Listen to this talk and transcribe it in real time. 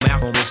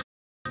on this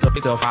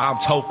stuff. I'm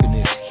token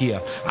this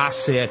here. I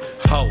said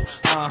hoes.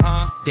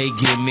 They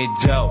give me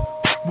dough.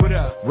 What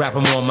up? Rap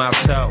 'em on my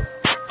toe.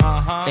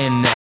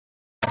 And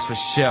that's for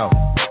sure.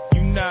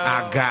 You know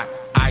I got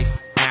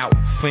ice out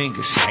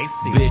fingers.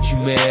 Bitch, you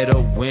made a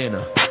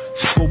winner.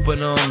 Scooping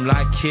them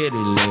like kitty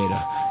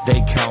litter.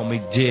 They call me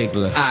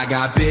Diggler. I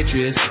got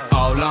bitches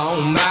all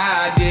on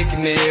my dick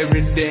and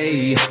every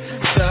day.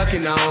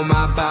 Sucking on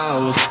my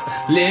balls.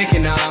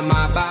 Licking on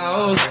my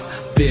balls.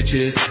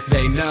 Bitches,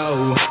 they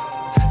know.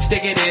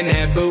 Stick it in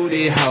that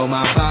booty hole.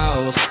 My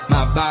balls.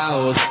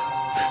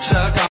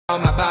 Suck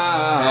on my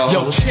balls.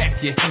 Yo,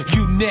 check it,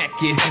 you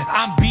naked.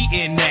 I'm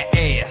beating that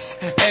ass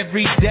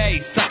every day,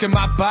 sucking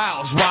my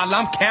balls while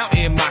I'm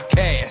counting my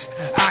cash.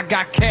 I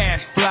got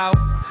cash flow,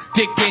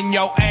 dick in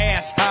your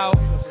asshole.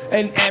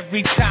 And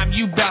every time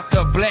you bout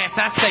to blast,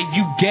 I say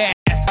you gas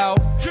ho.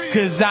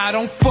 Cause I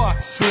don't fuck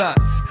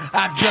sluts,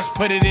 I just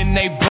put it in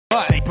they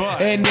butt.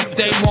 And if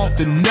they want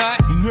the nut,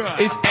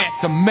 it's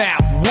ass to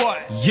mouth. What?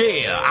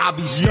 Yeah, I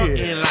be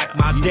stunting like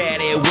my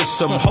daddy with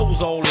some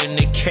hoes all in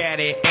the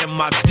caddy. And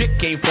my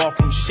dick ain't far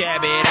from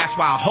shabby. That's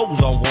why hoes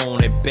don't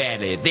want it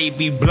badly. They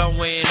be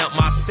blowing up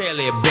my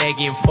celly,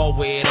 begging for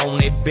it on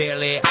their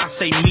belly. I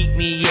say meet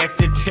me at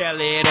the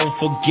telly. Don't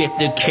forget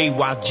the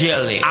KY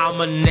jelly.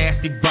 I'm a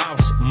nasty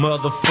boss,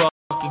 motherfucker.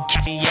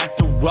 Catch me at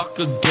the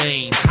Rucker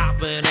game,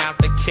 hopping out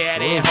the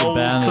caddy,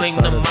 hoes cling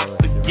to my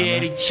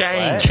spaghetti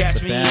chain.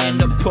 Catch me in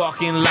the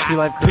parking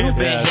lot,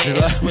 pimping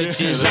head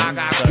switches. I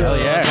got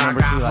girls, I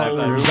got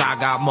hoes, I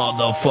got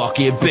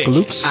motherfucking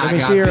bitches. I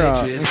got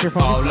bitches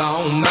all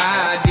on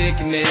my dick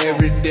and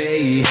every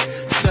day,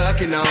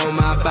 sucking on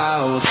my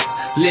balls,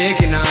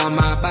 licking on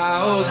my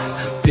balls.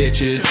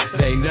 Bitches,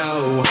 they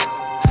know.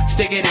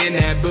 Stick it in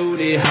that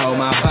booty hole,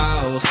 my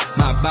balls.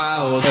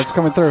 It's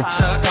coming through.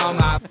 Suck on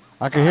my.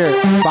 I can hear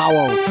it. Bow.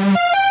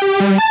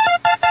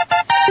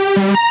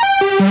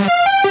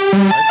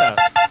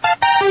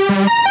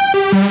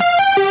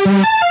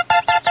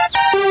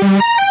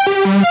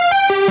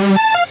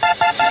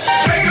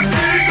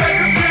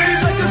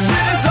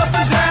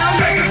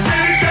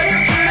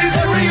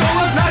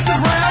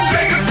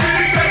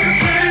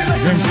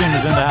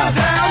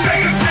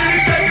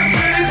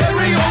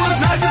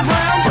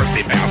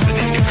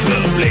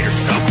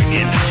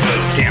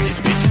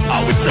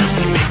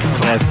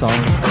 That song.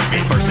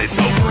 First they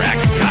sober,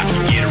 acting cocky,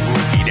 get a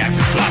rookie, acting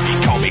sloppy.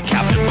 Call me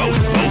Captain Boat,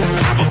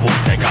 probable,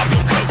 take off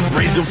your coat.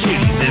 Raise your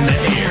titties in the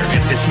air,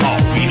 if they're small,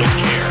 we don't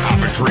care.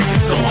 I've been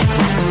drinking, so I'm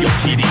drunk. Your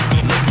titties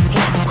be looking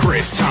plump.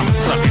 Chris Thomas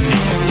sucking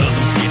niggas, love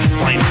them titties,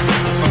 plain and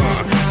simple.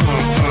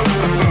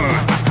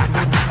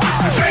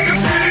 Shake them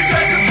titties,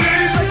 shake them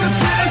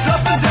titties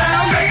up and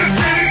down. Shake them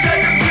titties,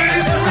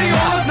 every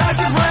arm's nice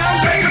and round.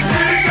 Shake them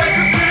titties,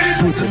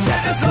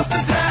 up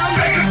and down.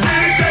 Shake them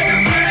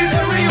titties,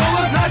 every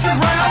arm's nice and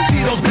round. I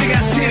see those big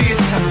ass titties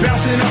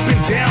bouncing up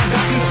and down.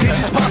 Got these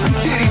bitches popping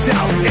titties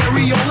out.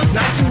 Areola's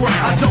nice and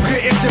round. I don't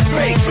care if they're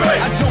fake,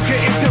 I don't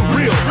care if they're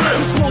real.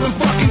 Just pull them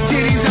fucking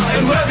titties out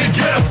and let me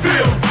get a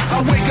feel. I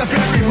wake up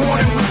every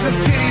morning with some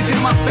titties in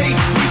my face.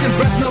 Using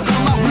breast milk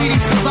on my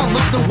Wheaties cause I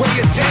love the way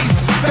it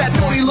tastes. Fat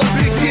Tony loves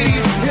big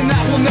titties and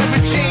that will never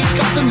change.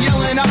 Got them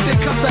yelling out their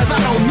cups as I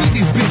don't need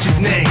these bitches'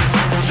 names.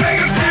 Shake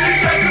them titties,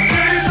 shake them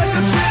titties, shake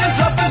them titties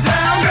up and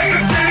down. Shake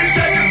them titties,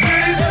 shake them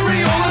titties,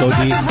 Areola's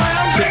nice and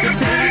round. Shake them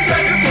titties,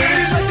 shake them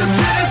titties, shake them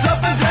titties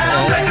up and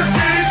down. Shake them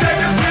titties, shake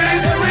them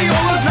titties,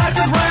 Areola's nice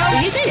and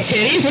round. You think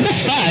titties with a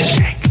fudge?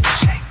 Shake,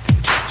 shake,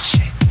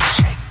 shake, shake,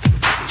 shake,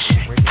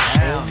 shake.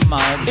 Oh my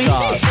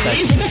God.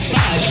 Titties with a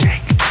fudge?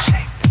 Shake,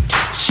 shake,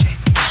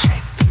 shake,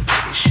 shake,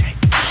 shake,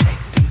 shake.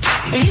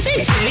 You think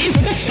titties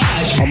with a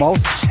fudge?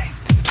 Almost.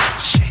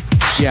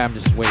 Yeah, I'm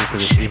just waiting for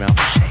this email.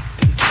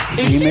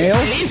 Email?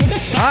 Titties with a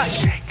fudge?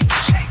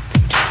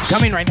 It's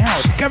coming right now.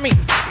 It's coming.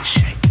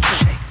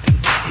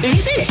 You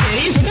think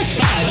titties with a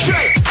fudge?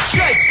 Shake,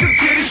 shake, the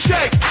titties,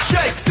 shake,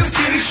 shake, the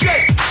titties,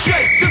 shake,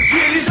 shake, the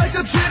titties, like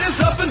the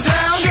titties up and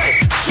down. Shake,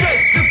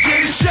 shake, the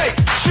titties, shake,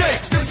 shake,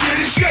 the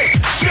titties, shake,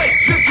 shake,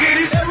 the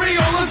titties.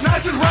 Areola's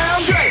nice and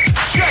round. Shake,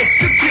 shake,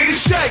 the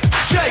titties, shake,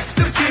 shake,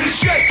 the titties,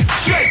 shake,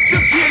 shake, the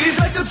titties,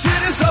 like the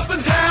titties up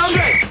and down.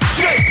 Shake,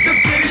 shake, the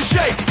titties,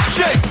 shake,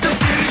 shake, the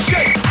titties,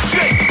 shake,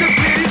 shake, the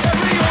titties.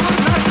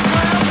 Areola's nice and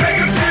round. Shake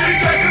the titties,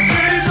 shake the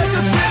titties, like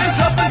the titties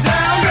up and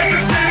down. Shake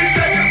the titties,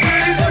 shake the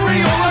titties,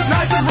 Areola's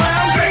nice and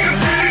round. Shake the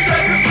titties,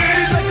 shake the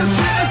titties, like the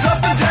titties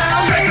up and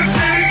down. Shake the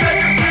titties,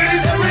 shake the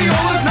titties,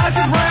 Areola's nice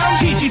and round.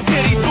 TG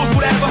titties, book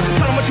whatever.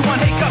 Tell them what you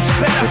want, hiccups are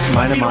better.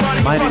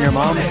 Minding your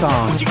mom's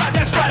song. What you got,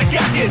 that's right, I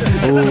got this.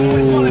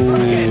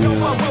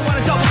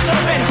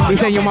 He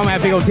said your mama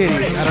had big old titties.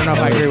 I don't know if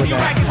I agree with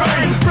that.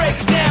 Break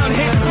down,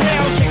 hit the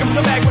ground, shake them,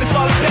 come back, what it's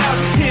all about.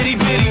 Titty,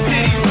 bitty,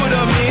 titties, put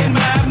them in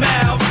my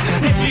mouth.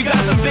 If you got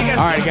some big ass.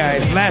 All right,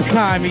 guys. Last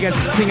time, you guys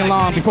sing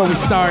along before we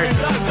start.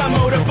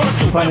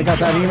 Finally got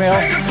that email.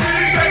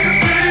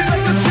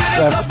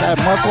 That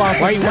Mark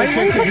wants Why you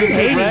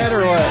YouTube red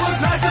or what?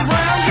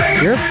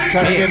 You're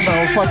trying to get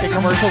no fucking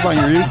commercials on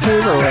your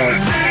YouTube or what?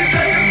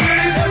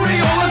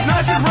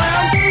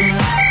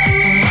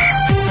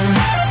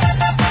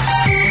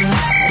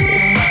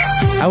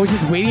 I was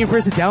just waiting for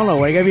it to download.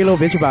 Why you gotta be a little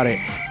bitch about it?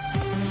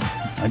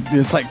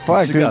 It's like,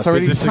 fuck, You dude. got It's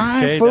already 56K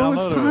time. Fool,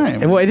 it's downloaded.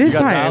 time. Well, it is You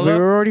got time. dial-up? We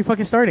were already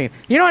fucking starting.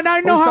 You know what? Now I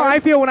know how starting? I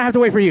feel when I have to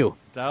wait for you.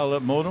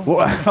 Dial-up modem.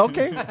 Well,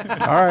 okay.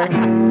 All right.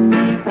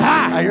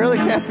 I really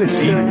can't say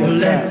shit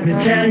against Let that. me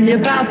tell you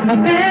about my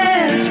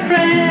best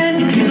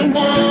friend. He's a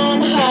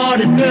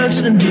warm-hearted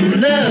person who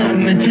loved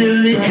me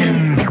till the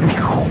end.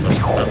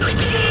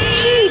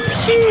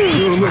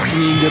 You're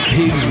listening to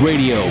Pigs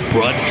Radio,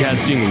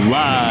 broadcasting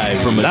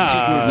live from a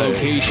secret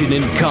location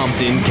in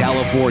Compton,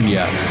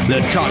 California.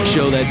 The talk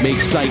show that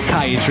makes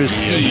psychiatrists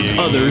see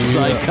other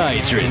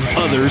psychiatrists,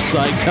 other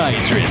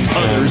psychiatrists,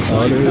 other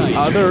psychiatrists.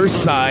 Other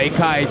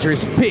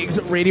psychiatrist Pigs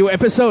Radio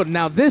episode.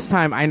 Now this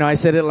time, I know I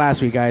said it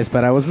last week, guys,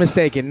 but I was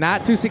mistaken. Not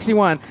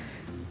 261.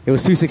 It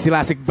was 260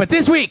 last week. But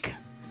this week,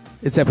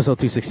 it's episode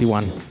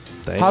 261.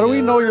 How do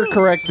we know you're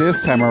correct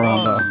this time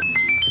around, though?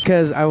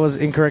 Because I was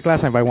incorrect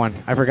last time by one.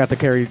 I forgot to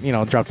carry,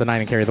 drop the 9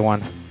 and carry the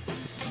 1.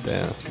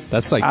 Damn.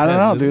 That's like I don't 10,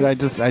 know, isn't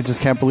dude. I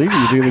just can't believe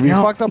you, dude. If you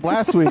know. fucked up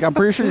last week, I'm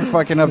pretty sure you're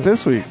fucking up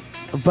this week.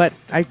 But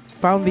I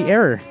found the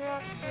error.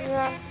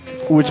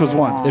 Which was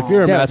one? If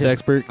you're a Yeah, math just-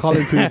 expert, call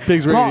into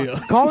Pigs Radio.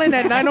 Call in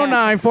at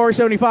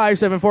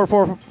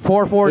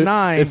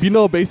 909-475-744449. If you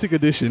know Basic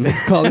Edition,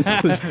 call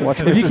into Watch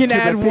If you Mrs. can Kid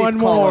add and Pete one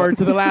call more up.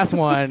 to the last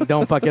one,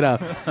 don't fuck it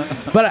up.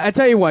 But I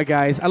tell you what,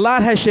 guys, a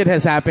lot of shit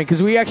has happened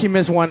because we actually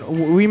missed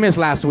one. We missed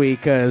last week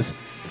because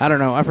I don't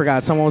know. I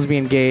forgot someone was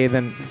being gay,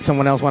 then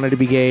someone else wanted to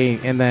be gay,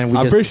 and then we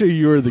I'm just. pretty sure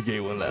you were the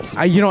gay one last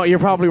week. You know what? You're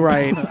probably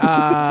right.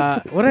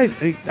 I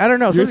don't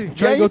know. You're Somebody-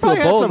 trying Yeah, to go you to a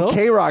probably bowl, had some no?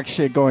 K-Rock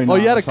shit going Oh,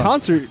 on. you had or a something.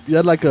 concert. You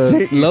had like a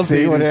See, love see,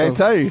 date what or did I something.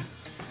 tell you?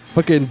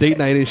 Fucking date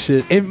night and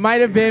shit. It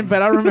might have been,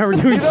 but I don't remember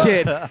doing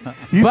shit.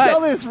 You But- sell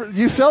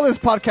this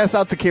podcast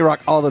out to K-Rock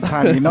all the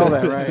time. You know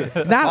that,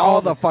 right? Not all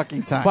all the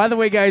fucking time. By the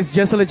way, guys,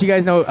 just to let you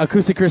guys know,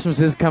 Acoustic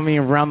Christmas is coming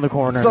around the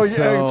corner. so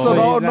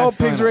no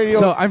Pigs Radio.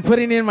 So I'm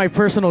putting in my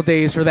personal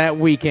days for that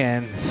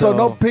weekend. So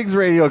no Pigs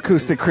Radio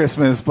acoustic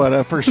Christmas,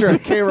 but for sure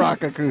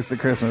K-Rock acoustic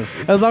Christmas.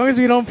 As long as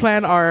we don't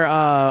plan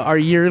our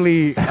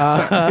yearly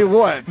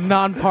What?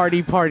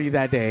 non-party party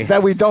that day.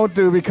 That we don't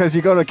do because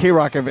you go to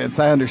K-Rock events.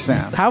 I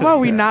understand. How about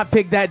we not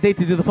pick that date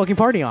to do the fucking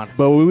party on?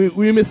 But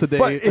we missed a day.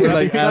 But We're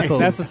like assholes.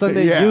 That's the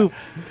Sunday Yeah. you.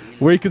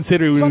 We're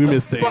considering we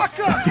missed days.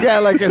 Yeah,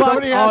 like if Fuck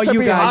somebody all has to you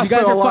be guys. You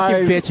guys are fucking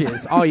hospitalized,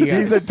 bitches. All you guys.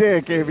 he's a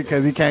dick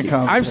because he can't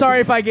come. I'm sorry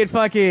if I get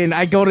fucking.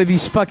 I go to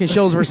these fucking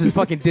shows versus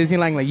fucking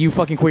Disneyland like you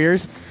fucking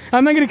queers.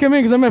 I'm not gonna come in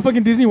because I'm at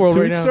fucking Disney World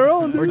To right each now. their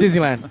own, Or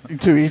Disneyland.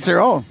 To each their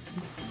own.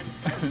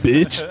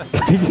 Bitch.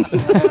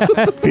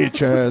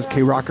 Bitches,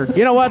 K-Rocker.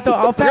 You know what though?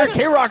 I'll You're a pass.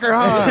 K-Rocker,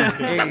 huh?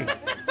 Hey.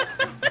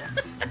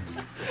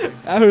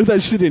 I heard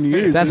that shit in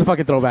years. That's a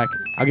fucking throwback.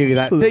 I'll give you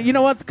that. You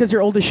know what? Because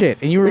you're old as shit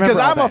and you remember.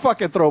 Because all I'm a that.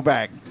 fucking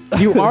throwback.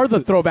 You are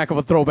the throwback of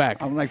a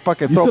throwback. I'm like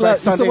fucking You still, throwback have,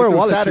 you Sunday still wear through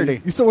wallet Saturday.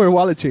 chains. You still wear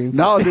wallet chains.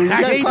 No, dude, you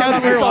I guys hate clown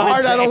that me we're so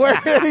hard I wallet don't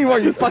wear it anymore,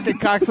 you fucking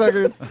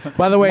cocksuckers.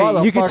 By the way,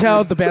 you can Motherfuckers.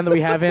 tell the band that we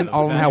have in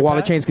all of them have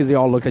wallet chains because they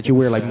all looked at you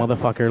weird like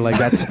motherfucker. Like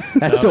that's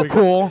still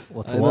cool.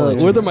 I know.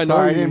 We're the minority.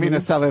 Sorry, I didn't mean to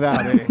sell it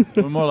out. Eh?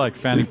 We're more like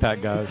fanny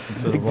pack guys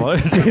instead of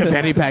what?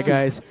 Fanny pack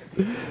guys.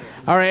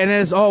 All right, and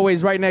as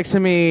always, right next to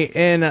me,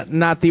 in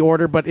not the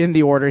order, but in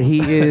the order, he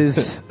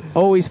is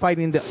always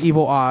fighting the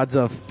evil odds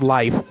of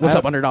life. What's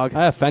up, underdog?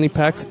 I have fanny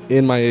packs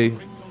in my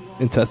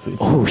intestines.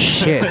 Oh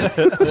shit!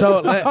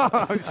 So,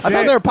 I thought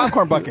they were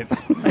popcorn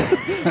buckets.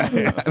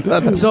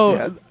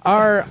 so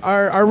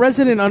our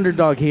resident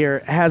underdog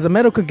here has a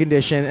medical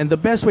condition, and the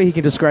best way he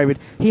can describe it,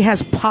 he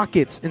has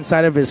pockets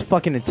inside of his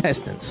fucking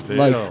intestines.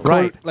 Like,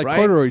 Right, like right.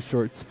 corduroy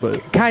shorts,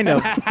 but Kind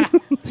of.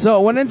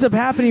 So what ends up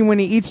happening when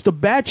he eats the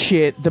bad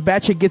shit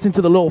gets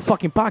into the little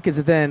fucking pockets,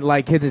 and then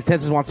like his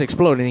intestines wants to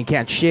explode, and he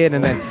can't shit,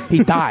 and then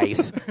he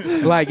dies.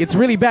 Like it's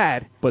really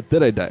bad. but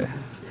did I die?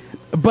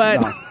 But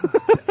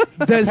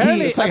does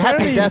he? It's like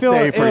happy Apparently death you feel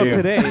day for ill you.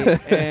 today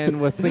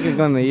and was thinking of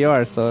going to the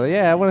ER. So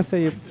yeah, I want to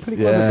say you're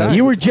pretty close to Yeah. dying.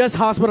 You were just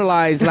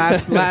hospitalized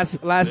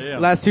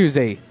last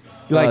Tuesday,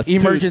 like 2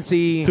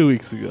 emergency 2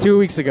 weeks ago. 2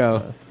 weeks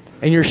ago,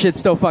 and your shit's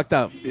still fucked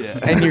up. Yeah.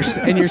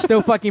 and you're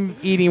still fucking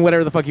eating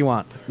whatever the fuck you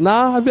want.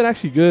 Nah, I've been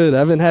actually good. I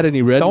haven't had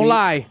any red Don't meat.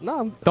 lie.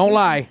 No, Don't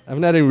lie. I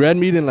haven't had any red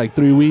meat in like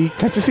 3 weeks.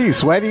 Can't you see you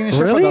sweating and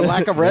shit Really? for the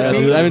lack of red Yeah, meat?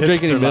 dude, I haven't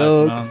drank any Hipster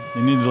milk. life,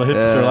 man. You need a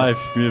hipster Yeah.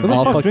 life. You have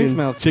All fuck drinks fucking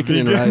milk? chicken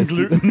and rice.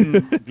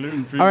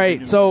 gluten-free. All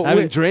right, so I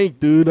haven't drank,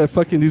 dude. I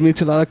fucking these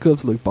michelada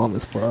cups look bomb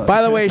as fuck.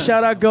 by the way,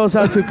 shout out goes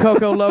out to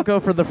Coco Loco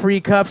for the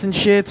free cups and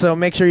shit. So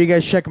make sure you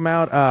guys check them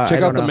out.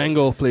 Check out the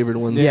mango flavored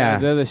ones. Yeah.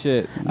 They're the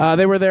shit.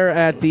 They were there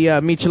at the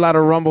Michelada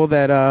Rumble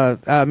that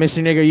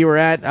Mr. Nigger you were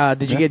at.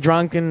 Did you get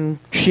drunk and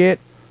shit?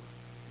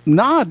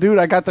 Nah, dude,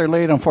 I got there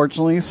late,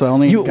 unfortunately, so I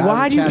only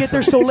Why do you get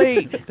there so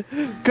late?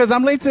 Because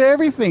I'm late to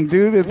everything,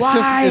 dude. It's Why?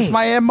 just, it's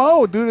my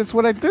MO, dude. It's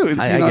what I do. I It's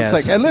guess.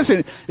 like, and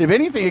listen, if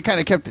anything, it kind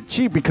of kept it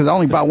cheap because I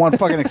only bought one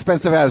fucking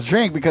expensive ass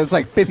drink because it's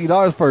like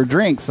 $50 for a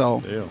drink,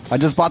 so I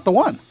just bought the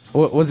one.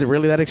 Was it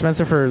really that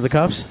expensive for the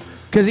cups?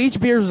 Because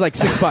each beer was like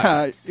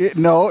 $6.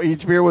 No,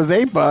 each beer was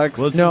 $8.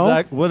 What No.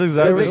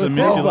 exactly is the Oh,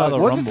 Michelada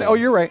what's it? Rumble? Oh,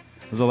 you're right.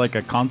 Was it like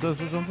a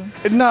contest or something?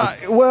 No,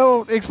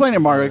 well, explain it,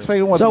 Mario.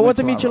 Explain what. So the what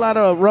the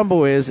Michelada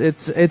Rumble is,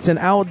 it's an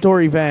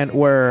outdoor event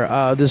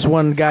where this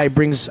one guy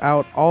brings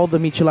out all the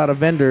Michelada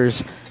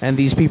vendors, and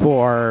these people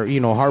are,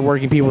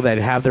 hardworking people that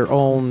have their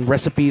own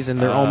recipes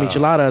and their own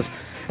Micheladas.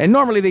 And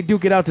normally they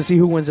duke it out to see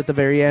who wins at the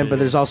very end, but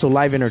there's also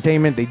live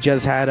entertainment. They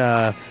just had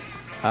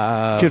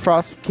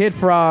Kid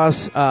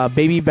Frost,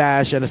 Baby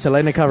Bash, and a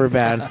Selena cover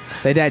band.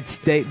 They had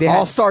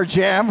All-Star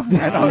Jam.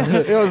 I know.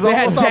 It was They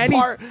had almost Danny- a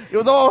part. It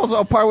was almost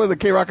a part with the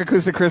K-Rock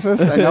Acoustic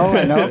Christmas. I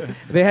know.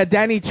 They had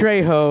Danny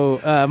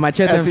Trejo,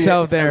 Machete As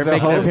himself there as a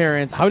making an host.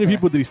 appearance. How many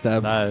people did he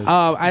stab? Nice.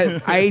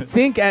 I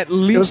think at was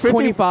least 50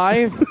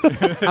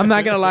 25. I'm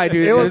not gonna lie,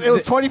 dude. It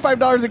was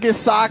 $25 to get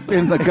socked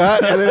in the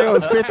gut, and then it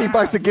was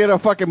 $50 to get a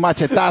fucking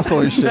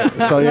machetazo and shit.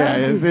 So yeah,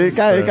 it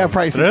got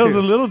pricey Trejo's a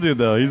too. little dude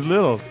though. He's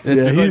little.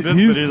 Yeah, he's like this,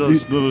 he's- but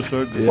he's a little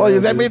short. Dude. Well,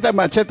 that made that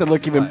machete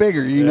look even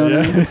bigger. You know what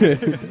I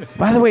mean?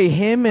 By the way,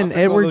 him and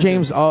Edward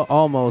James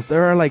almost,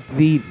 they're like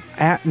the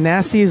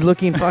nastiest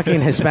looking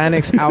fucking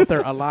Hispanics out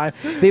there alive.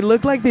 They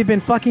look like they've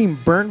been fucking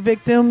burnt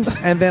victims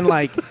and then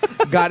like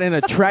got in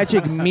a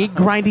tragic meat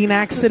grinding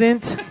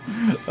accident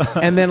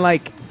and then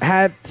like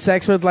had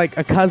sex with like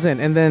a cousin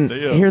and then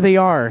Damn. here they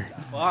are.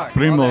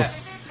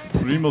 Primos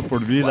por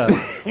vida.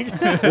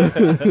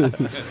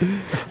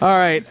 All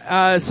right,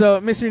 so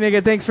Mr.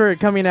 Nigga, thanks for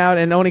coming out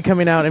and only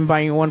coming out and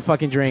buying one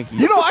fucking drink.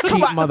 You know, I cheap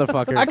come out,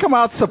 motherfucker. I come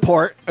out to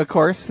support, of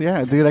course.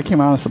 Yeah, dude, I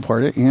came out and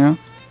support it. You know,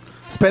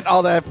 spent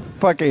all that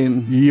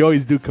fucking You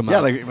always do come out. yeah,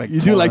 like you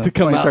do like to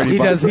come 20, out. 30 he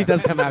bucks.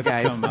 does come out,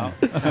 guys.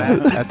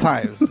 at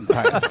times.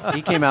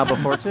 He came out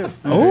before too.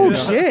 Oh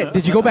shit!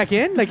 Did you go back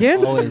in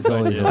again? Always.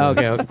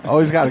 Okay.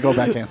 Always got to go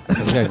back in.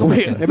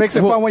 It makes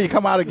it fun when you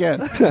come out again.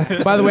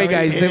 By the way,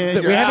 guys,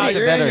 You're out,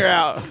 you're in, you're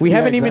out. we Yeah,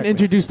 haven't even exactly.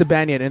 introduced the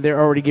band yet, and they're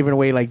already giving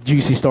away like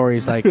juicy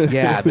stories. Like,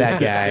 yeah, that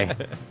guy.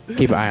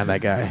 Keep an eye on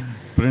that guy.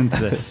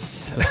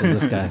 Princess.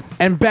 This guy.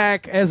 And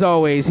back as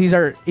always, he's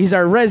our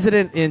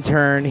resident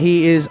intern.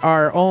 He is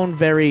our own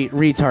very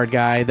retard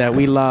guy that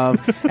we love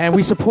and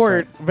we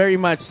support very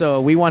much.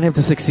 So we want him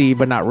to succeed,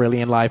 but not really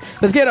in life.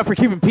 Let's get it up for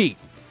Cuban Pete.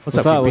 What's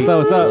up, Cuban Pete?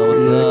 What's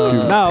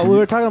up? No, we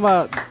were talking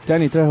about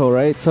Danny Trejo,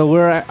 right? So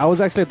I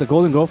was actually at the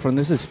Golden Gopher, and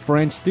there's this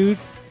French dude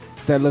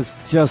that looks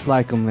just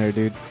like him there,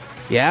 dude.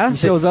 Yeah? He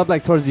shows up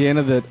like towards the end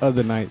of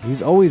the night.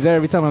 He's always there.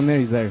 Every time I'm there,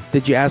 he's there.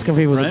 Did you ask him if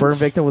he was a French? burn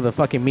victim with a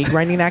fucking meat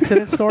grinding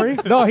accident story?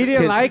 No, he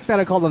didn't Did- like that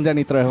I called him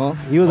Danny Trejo.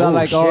 He was all Oh,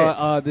 like,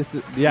 shit. this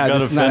is got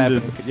this is not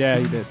offended. happening. Yeah,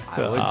 he did.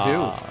 I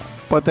would too.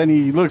 But then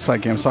he looks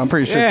like him, so I'm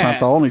pretty sure it's Yeah.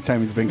 not the only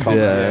time he's been called.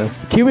 Yeah.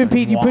 Cuban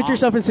Pete, you put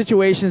yourself in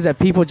situations that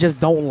people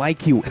just don't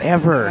like you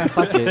ever.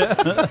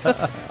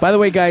 By the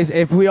way, guys,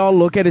 if we all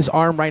look at his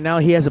arm right now,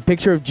 he has a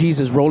picture of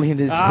Jesus rolling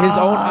his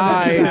own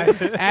eyes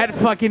at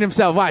fucking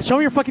himself. Watch, show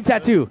me your fucking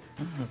tattoo.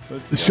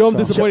 Show him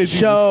disappointed.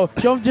 Show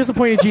him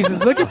disappointed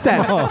Jesus. Look at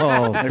that.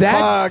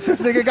 That Fuck, this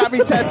nigga got me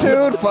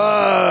tattooed.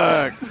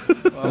 Fuck.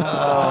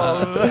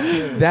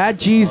 that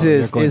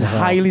Jesus is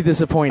highly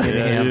disappointed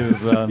in him.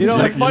 You know,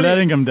 it's you're funny.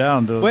 letting him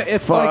down, dude. But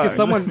it's funny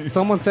because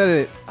someone said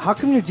it. How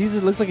come your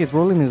Jesus looks like it's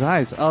rolling his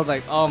eyes? I was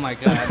like, oh my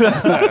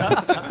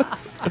god.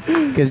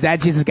 Because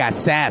that Jesus got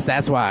sass.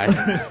 That's why.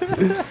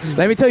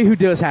 Let me tell you who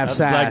does have That's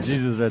Black sass.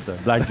 Jesus right there.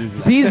 Black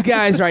Jesus. These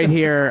guys right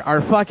here are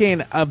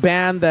fucking a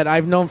band that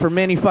I've known for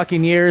many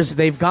fucking years.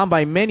 They've gone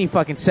by many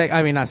fucking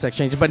not sex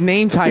changes, but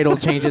name title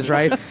changes,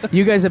 right?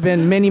 You guys have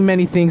been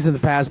many things in the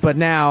past, but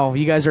now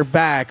you guys are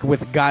back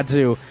with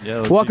Godzu.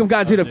 Yeah, Welcome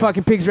Godzu to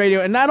fucking Pigs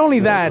Radio. And not only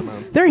that,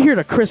 they're here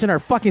to christen our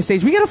fucking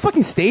stage. We got a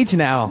fucking stage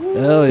now.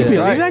 Hell You yeah.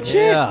 believe that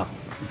shit? Yeah.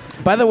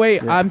 By the way,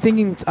 I'm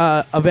thinking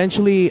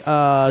eventually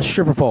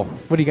stripper pole.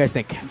 What do you guys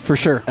think? For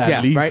sure. Yeah,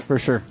 least. right? For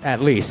sure.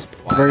 At least.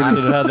 Very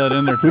Should have had that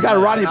in there. We got to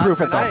Ronnie proof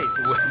it though.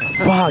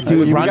 Fuck,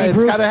 dude. You Ronnie guys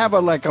Brew? got to have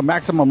a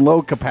maximum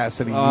load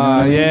capacity.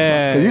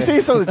 Yeah. 'Cause you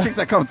see some of the chicks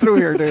that come through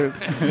here, dude.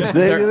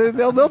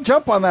 They'll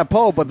jump on that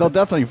pole, but they'll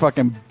definitely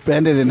fucking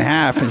bend it in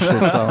half and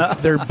shit. So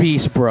They're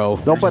beasts, bro.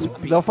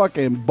 they'll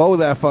fucking bow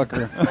that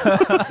fucker.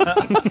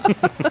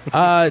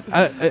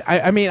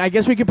 I mean, I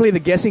guess we could play the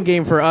guessing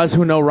game for us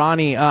who know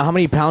Ronnie. How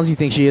many pounds do you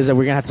think she is that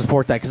we're gonna have to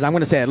support that? Because I'm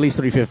gonna say at least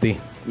 350.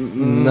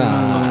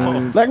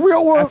 Nah. Like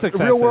real That's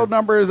excessive. world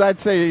numbers, I'd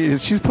say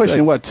she's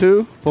pushing what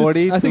 2?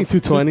 40. I think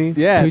 220.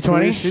 Yeah,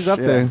 220? She's up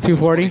there.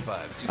 240.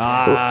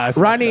 Ah,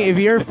 Ronnie, if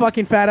your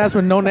fucking fat ass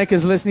with no neck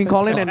is listening,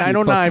 call in at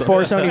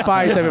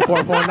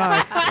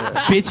 909-475-7449.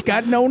 Bitch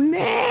got no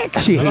neck.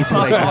 She hates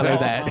when I call her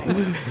that.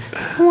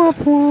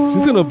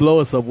 She's gonna blow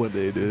us up one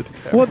day, dude.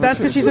 Well, that's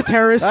because she's a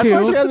terrorist That's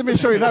why she too. hasn't been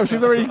showing up.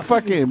 She's already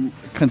fucking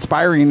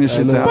conspiring and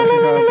shit to know. how she's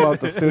gonna blow up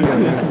the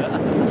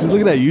studio. She's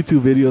looking at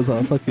YouTube videos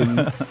on fucking.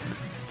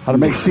 How to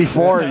make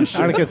C4 and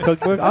shit. Anika's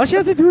cookbook. All she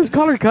has to do is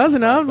call her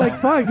cousin up. Like,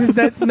 fuck,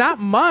 that's not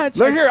much.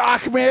 Look here,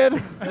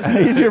 Ahmed. I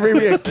need you to bring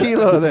me a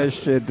kilo of that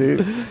shit, dude.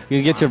 You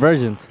can get your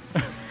versions.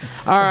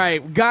 All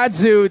right,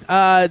 Godzu,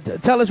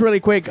 tell us really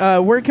quick,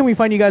 where can we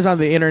find you guys on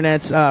the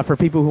internet for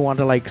people who want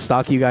to like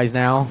stalk you guys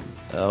now?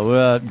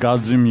 we're at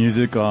Godzu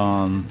Music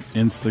on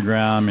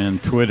Instagram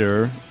and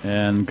Twitter,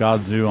 and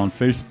Godzu on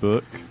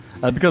Facebook.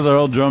 Because our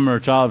old drummer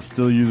Chop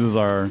still uses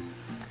our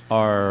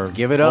our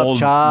Give it up, old,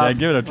 Chop. Yeah,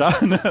 give it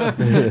up, Chop.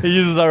 He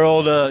uses our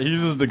old. He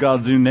uses the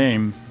Godzu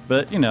name,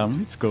 but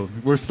it's cool.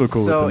 We're still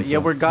cool So with him. yeah,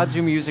 we're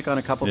Godzu Music on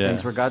a couple Yeah.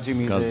 things. We're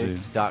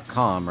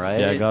GodzuMusic.com, right?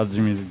 Yeah,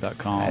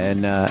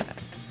 GodzuMusic.com.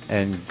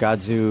 And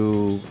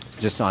Godzu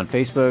just on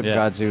Facebook, Yeah.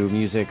 Godzu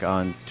Music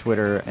on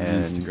Twitter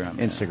and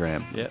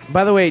Instagram, Yeah.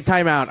 By the way,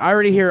 time out. I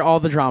already hear all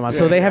the drama.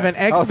 So they have an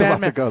I was ex-band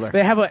about to go there.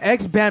 They have an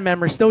ex-band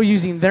member still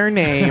using their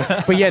name,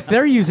 but yet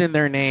they're using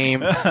their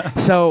name.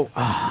 So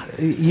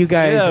you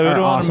guys Yeah, we are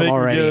don't want to awesome make him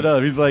already. give it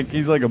up.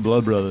 He's like a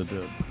blood brother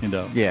to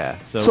it, Yeah.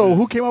 So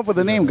who came up with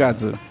the name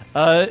Godzu?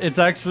 It's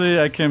actually,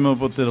 I came up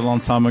with it a long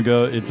time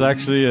ago. It's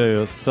actually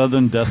a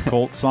Southern Death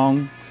Cult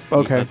song.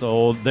 Okay. That's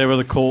old. They were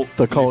the Cult.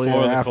 The Cult,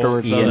 before yeah, the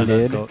afterwards. Cult, Southern Ian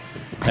Death did. Cult.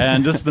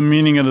 And just the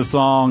meaning of the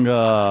song,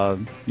 I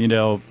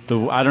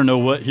don't know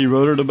what he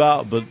wrote it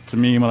about, but to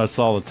me, when I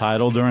saw the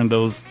title during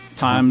those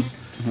times,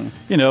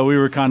 we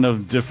were kind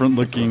of different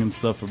looking and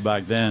stuff for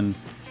back then.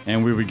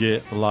 And we would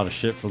get a lot of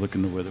shit for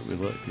looking the way that we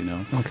looked,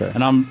 Okay.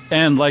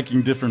 And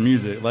liking different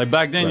music. Like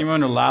back then, you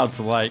weren't allowed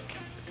to like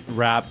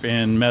rap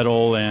and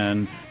metal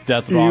and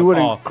death rock. You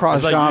wouldn't cross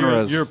It's like,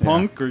 genres. You're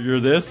punk or you're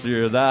this or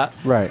you're that.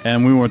 Right.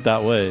 And we weren't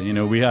that way.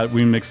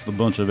 We mixed a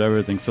bunch of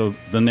everything. So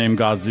the name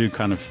Godzu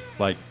kind of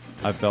like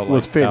I felt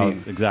Was like that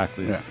fitting.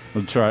 exactly.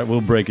 Yeah. We'll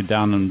break it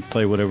down and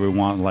play whatever we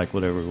want, and like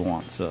whatever we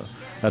want. So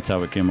that's how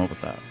we came up with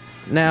that.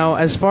 Now,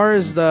 as far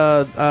as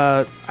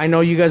I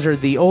know you guys are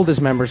the oldest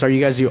members. Are you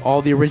guys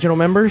all the original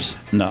members?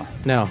 No.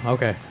 No.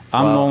 Okay.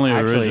 I'm the Well, only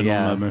actually, original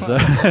yeah. member. So.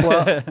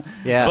 Well,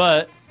 yeah.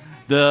 But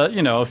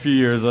a few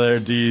years later,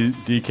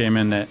 D came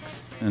in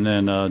next, and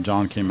then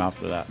John came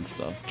after that and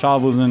stuff.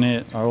 Chav was in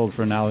it. Our old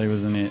friend Ali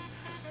was in it.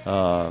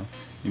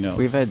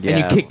 We've had And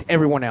you kicked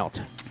everyone out.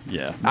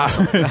 Yeah.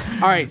 Awesome.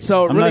 All right.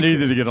 So I'm not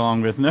easy to get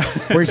along with. No.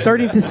 We're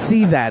starting to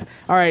see that.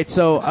 All right,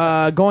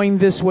 so going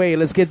this way,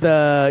 let's get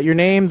your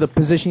name, the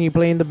position you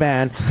play in the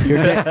band,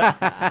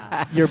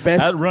 your best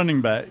At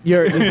running back.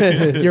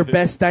 your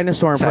best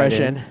dinosaur Tight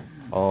impression, end.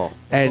 Oh.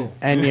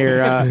 and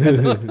your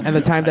and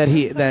the time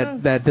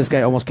that this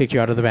guy almost kicked you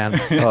out of the band.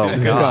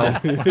 Oh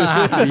God.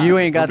 You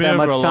ain't got that Been for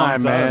much a long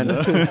time,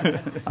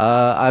 man.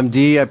 I'm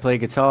D. I play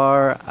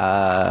guitar.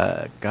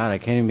 God, I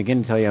can't even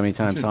begin to tell you how many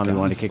times Tommy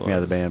wanted to kick me out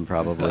of the band.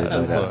 Probably.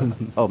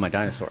 But, my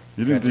dinosaur.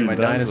 You didn't Gotta do do my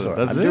dinosaur. dinosaur.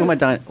 That's I'm doing it? my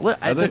dinosaur. Look,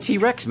 it's a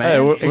T-Rex, man.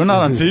 Hey, we're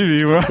not on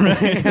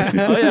TV.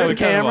 There's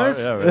cameras.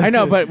 I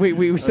know, but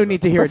we still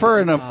need to hear Prefer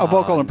a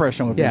vocal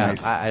impression would be Yeah.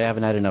 nice. I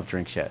haven't had enough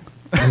drinks yet.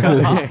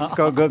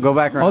 Go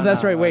back around. Oh,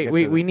 that's now. right. I'll Wait, get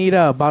we, to we it. need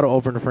a bottle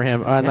opener for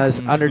him. Unless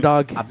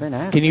Underdog, I've been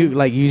asking. can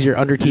you use your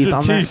under teeth your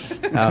on teeth.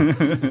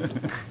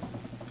 that?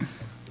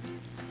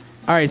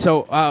 Oh. All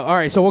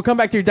right, so we'll come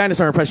back to your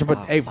dinosaur impression. But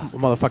hey,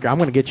 motherfucker, I'm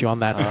gonna get you on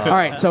that. All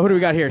right, so who do we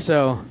got here?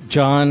 So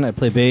John, I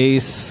play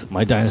bass.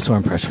 My dinosaur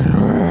impression.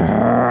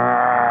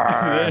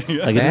 Like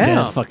a Damn.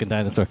 dead fucking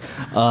dinosaur.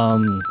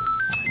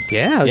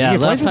 yeah, Yeah, you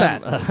get points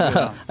last for time.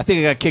 that. I think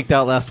I got kicked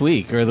out last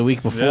week or the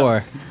week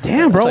before.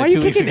 Damn, bro, It's why like are you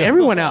 2 weeks kicking ago.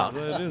 everyone out?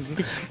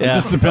 It Yeah.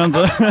 just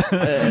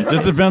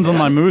depends on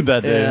my mood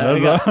that day. Yeah,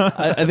 That's all.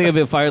 I think I've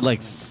been fired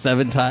like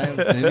 7 times.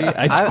 Maybe.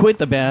 I quit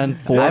the band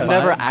 4 or I've 5.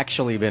 never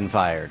actually been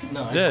fired.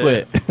 No, I Yeah.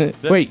 quit.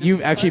 Wait,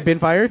 you've actually been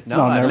fired?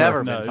 No, I've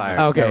never No, been no. fired.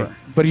 Okay, Never.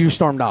 but you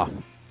stormed off.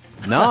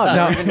 No, I've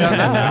never even done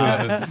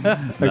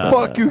that.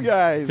 Fuck you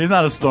guys. He's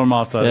not a storm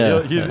off type.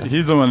 Yeah.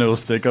 He's the one that will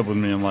stick up with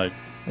me and like.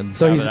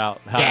 So have he's it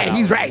out. Have it Yeah, out.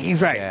 he's right.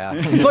 He's right.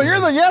 Yeah. So you're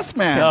the yes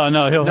man.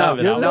 No, he'll have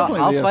it No, out. definitely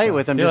I'll the fight yes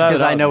with him He'll just have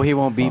because it I out. know he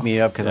won't beat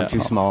me up because I'm Yeah. too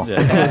small.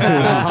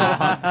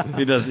 Yeah.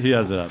 He does. He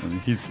has it up. And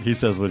he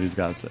says what he's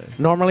got to say.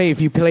 Normally,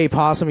 if you play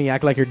possum and you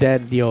act like you're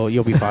dead,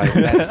 you'll be fine.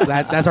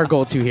 That's our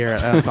go-to here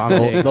on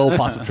Pigs. The old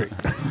possum tree.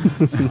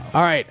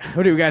 All right,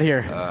 who do we got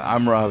here?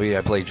 I'm Robbie.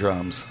 I play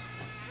drums.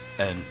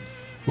 And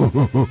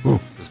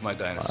this is my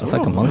dinosaur. It's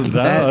like a monkey.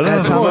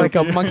 That sounds like a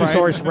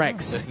Monkeysaurus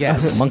Rex.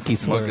 Yes. Monkey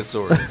sword.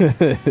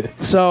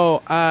 Monkesaurus.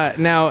 So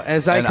now,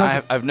 as I And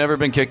come, I've never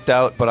been kicked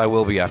out, but I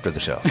will be after the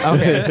show.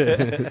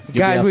 okay,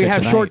 guys, we after have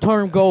tonight.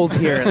 short-term goals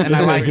here, and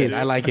I like it.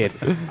 I like it.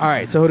 All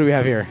right, so who do we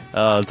have here?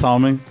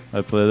 Tommy,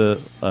 I play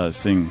the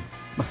sing.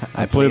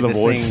 I play the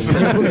voice. sing.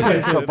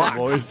 the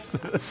voice.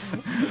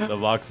 The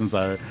box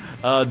inside.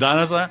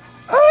 Dinosaur.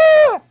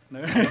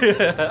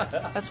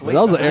 That's way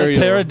That was an better. area.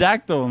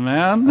 Pterodactyl,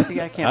 man.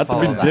 See, I can't Have to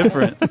follow be that.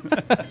 different.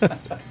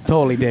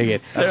 Totally dig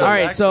it. All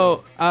right,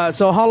 so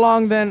how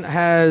long then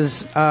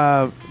has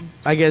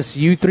I guess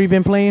you three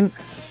been playing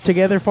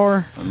together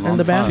for in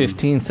the band?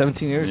 15,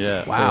 17 years.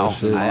 Yeah. Wow.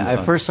 I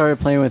first started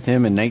playing with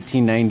him in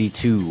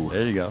 1992.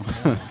 There you go.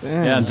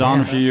 Yeah, and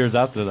John a few years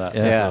after that.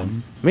 Yeah. So.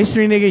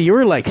 Mystery nigga, you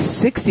were like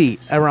 60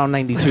 around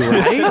 92,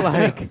 right?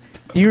 Like,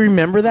 do you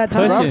remember that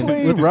time?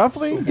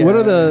 Roughly. What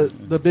are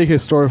the big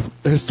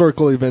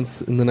historical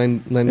events in the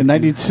 90s? In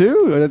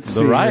 92? Let's see.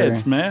 The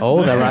riots, here. man.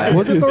 Oh, the right.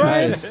 Was it the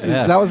riots?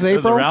 Yeah. That was It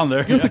was April? around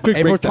there. Give us a quick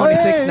April breakdown.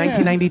 26, Oh, yeah, yeah.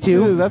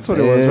 1992. Dude, that's what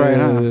it was, right?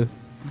 Huh?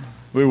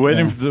 We were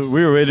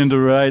waiting to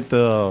write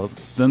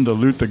them to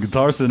loot the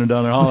Guitar Center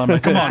down there. I'm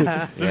like, come on,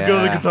 just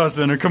go to the Guitar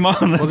Center. Come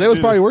on. Well, they was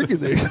probably working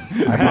there.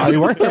 I probably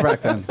worked there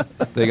back then.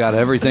 They got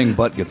everything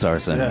but Guitar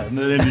Center. Yeah,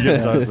 they didn't get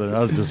Guitar Center. I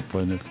was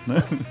disappointed.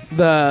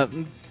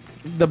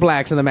 The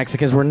blacks and the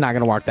Mexicans were not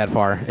going to walk that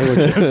far. It was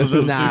just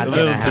not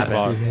going to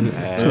happen. Too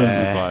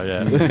far,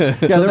 yeah.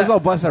 Yeah, there was no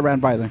bus that ran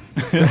by then.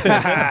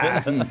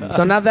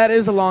 So now that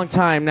is a long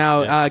time.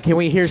 Now, can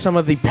we hear some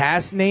of the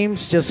past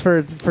names just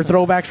for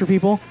throwbacks for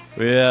people?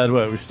 We had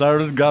we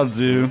started with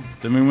Godzu,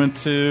 then we went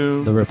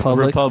to The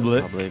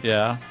Republic.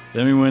 Yeah.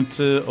 Then we went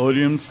to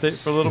Odium State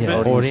for a little bit.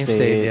 Odium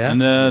State, yeah. And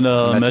then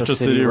Metro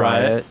City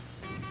Riot.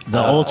 The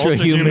Ultra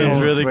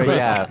Humans. really quick.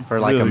 Yeah, for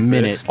like a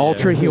minute.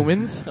 Ultra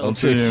Humans.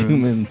 Ultra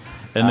Humans.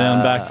 And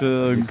then back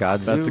to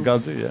Godzu? Back to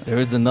Godzu, yeah. There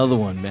was another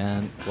one,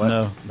 man. What?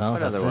 No,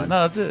 What other one?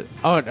 that's it.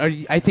 Oh,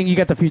 I think you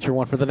got the future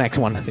one for the next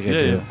one. I think I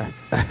do.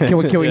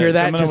 Can we hear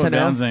that? coming up Just with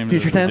announce band's name is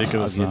future tense.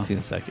 ridiculous I'll now. get to you in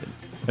a second.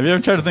 Have you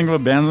ever tried to think of a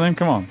band's name?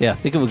 Come on. Yeah,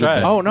 think of a good Try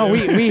it. band. Oh no,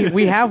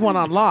 we have one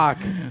on lock.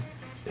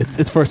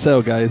 It's for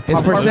sale, guys.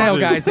 It's for sale,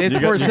 guys. It's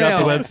for You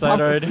sale. got the website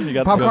already? You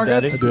got Popcorn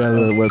the Guts? I do have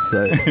the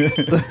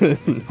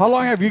website. How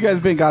long have you guys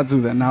been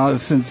Godzu then? Now,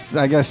 since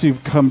I guess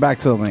you've come back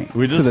to the link.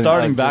 We're just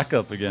starting back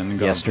up again.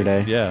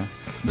 Yesterday. Yeah.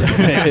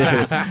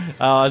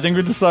 I think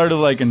we just started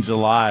like in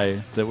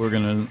July that we're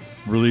going to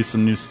release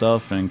some new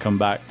stuff and come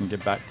back and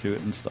get back to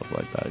it and stuff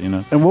like that, you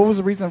know. And what was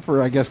the reason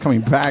for, I guess,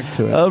 coming back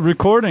to it?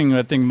 Recording,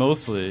 I think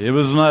mostly. It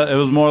was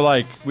more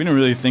like we didn't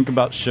really think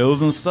about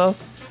shows and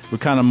stuff. We're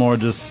kind of more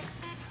just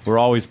we're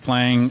always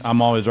playing.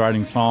 I'm always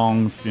writing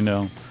songs, you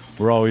know.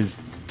 We're always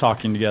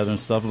talking together and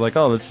stuff. It's like,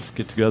 oh, let's just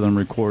get together and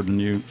record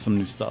some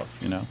new stuff,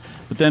 you know.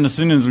 But then as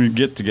soon as we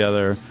get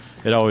together,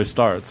 it always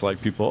starts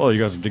like people, oh,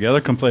 you guys are together,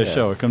 come play a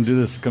show, or come do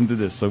this.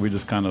 So we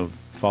just kind of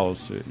follow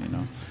suit, you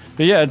know.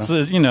 But yeah, it's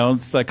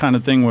it's that kind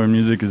of thing where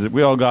music is.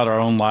 We all got our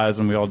own lives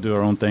and we all do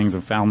our own things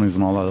and families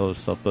and all that other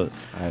stuff. But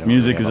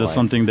music is just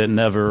something that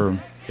never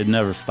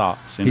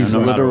stops. You know, He's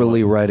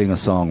literally writing a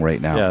song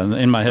right now. Yeah,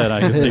 in my head I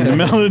can think the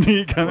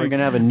melody. We're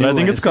gonna have a new. I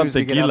think one it's as soon called as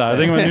we get Tequila. up I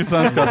think there. my new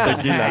song's called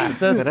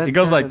Tequila. It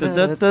goes like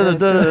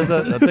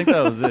I think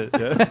that was it.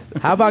 Yeah.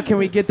 How about can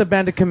we get the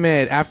band to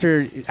commit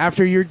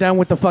after you're done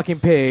with the fucking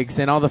pigs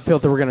and all the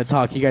filth that we're gonna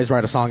talk? You guys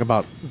write a song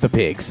about the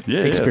pigs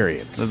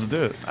experience. Let's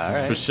do it. All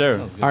right. For sure.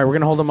 All right, we're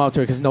gonna hold them up to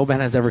it because no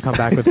band has ever come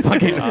back with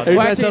fucking.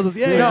 Everybody tells us,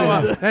 yeah.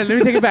 No, let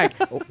me take it back.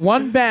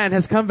 One band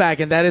has come back,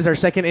 and that is our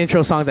second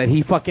intro song that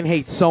he fucking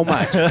hates so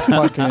much.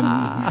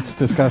 It's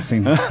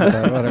disgusting. You're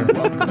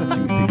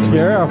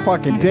a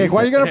fucking dick.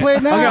 Why are you going to play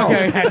it now?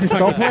 Okay.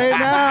 Don't play it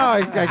now.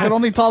 I could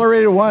only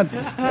tolerate it once.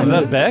 Was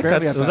that Beck?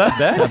 Was that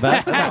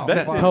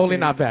Beck? Totally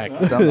not back.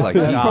 Sounds like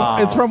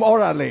that. It's from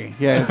Orale.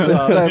 Yeah, it's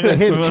the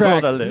hit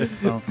track.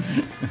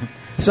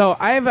 So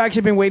I have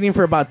actually been waiting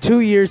for about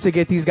 2 years to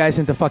get these guys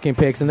into fucking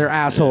pigs, and they're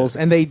assholes.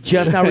 And they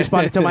just now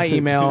responded to my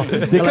email.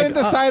 They couldn't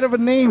decide of a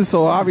name,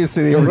 so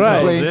obviously they were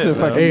just waiting to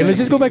fucking. Hey, let's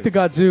just go back to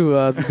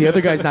Godzu. The other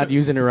guy's not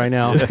using it right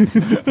now.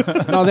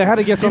 No, they had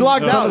to get some. He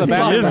logged out. Some of the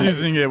He band. is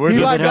using it. We're He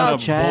just logged kind out,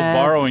 of Chad.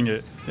 borrowing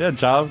it. Yeah,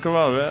 Job, come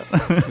on, man.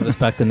 Give us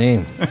back the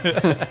name.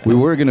 We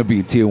were going to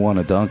be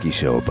Tijuana Donkey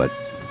Show, but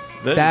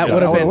That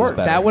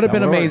would have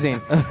been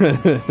amazing.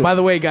 By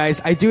the way,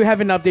 guys, I do have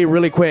an update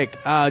really quick.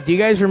 Do you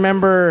guys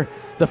remember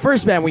the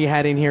first band we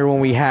had in here when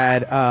we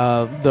had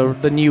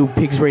the new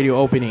Pigs Radio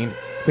opening?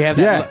 We had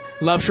that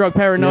Love Struck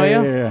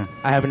Paranoia. Yeah.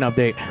 I have an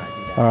update.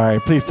 All right,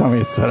 please tell me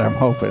it's what I'm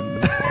hoping.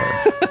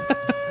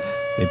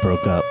 They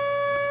broke up.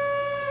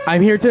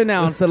 I'm here to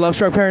announce that Love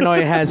Struck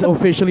Paranoia has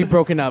officially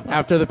broken up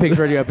after the Pigs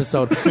Radio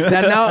episode.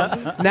 That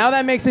now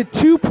that makes it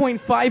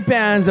 2.5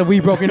 bands that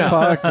we've broken up.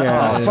 Fuck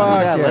yeah.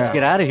 Fuck yeah. Let's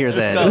get out of here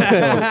then.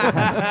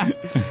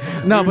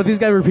 No, but these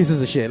guys were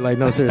pieces of shit. Like,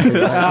 no, seriously.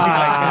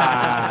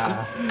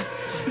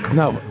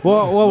 No.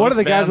 Well, one of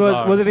the guys bands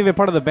are. wasn't even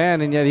part of the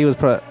band, and yet he was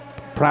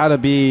proud to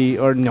be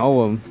or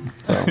know him.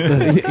 So.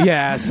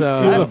 Yeah,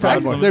 so.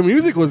 Their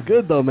music was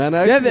good, though, man.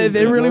 Yeah,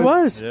 they really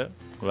was. Yeah.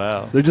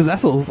 Wow. They're just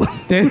assholes. More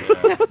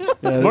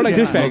like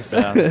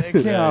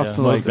douchebags. Yeah,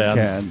 most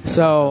bands.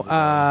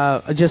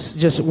 So,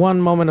 just one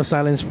moment of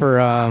silence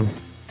for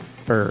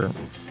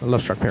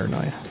Love Struck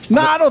Paranoia.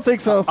 No, I don't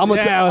think so. I'm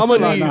gonna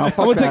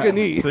take a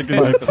knee. We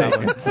got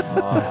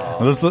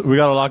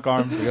to lock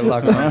arms.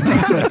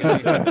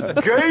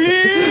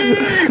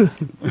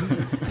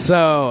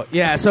 So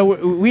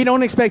we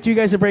don't expect you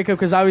guys to break up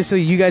because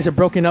obviously you guys have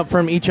broken up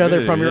from each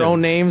other from your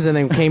own names and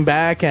then came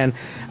back. And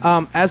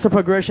as the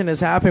progression has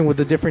happened with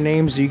the different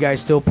names, do you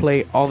guys still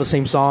play all the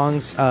same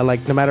songs?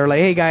 Like no matter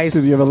hey guys,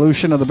 To the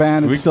evolution of the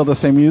band, it's still the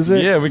same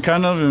music. Yeah, we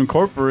kind of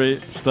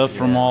incorporate stuff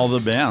from all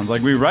the bands.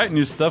 Like we write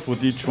new stuff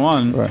with each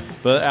one,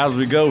 but as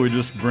we go, we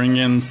just bring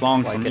in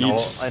songs Like from an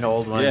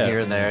old one here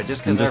and there,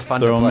 just because and they're just fun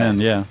to throw 'em play.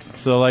 in, yeah.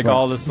 So like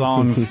all the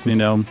songs, we're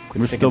sticking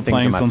still things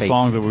playing in my some face.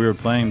 songs that we were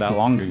playing that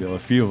long ago. A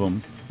few of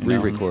them,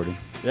 re-recording.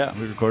 Yeah,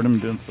 we record them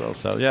and doing stuff.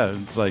 So yeah,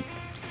 it's like,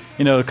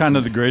 you know, kind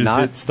of the greatest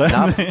Not, hits type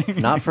not,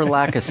 thing. not for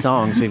lack of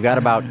songs. We've got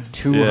about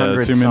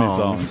 200 too many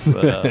songs.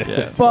 songs.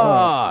 Yeah.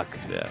 Fuck.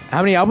 Yeah.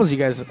 How many albums you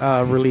guys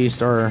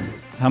released or?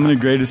 How many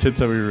greatest hits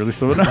have we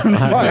released? They're all What the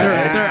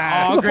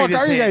fuck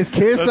greatest are you guys,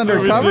 hits. Kiss That's what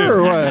we undercover do.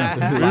 or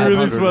what? We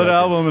released one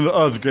album and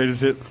it's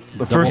greatest hits.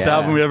 The first Yeah.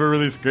 album we ever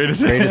released,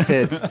 greatest Greatest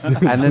hits. hits.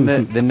 And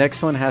then the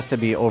next one has to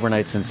be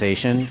Overnight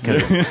Sensation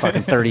because it's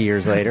fucking 30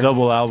 years later.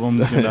 Double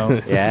albums, you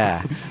know.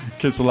 Yeah.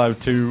 Kiss Alive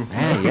 2.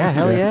 Yeah,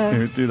 hell yeah.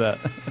 We do that.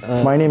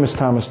 My name is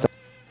Thomas.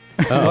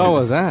 What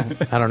was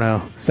that? I don't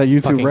know. It's that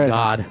YouTube Fucking Red.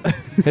 God.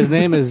 His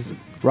name is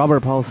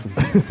Robert Paulson.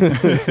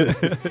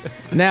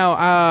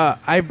 Now,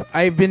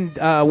 I've been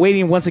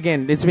waiting once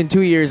again. It's been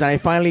 2 years, and I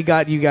finally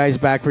got you guys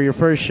back for your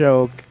first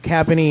show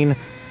happening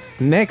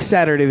next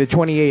Saturday, the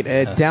 28th,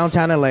 at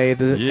downtown LA,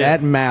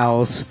 at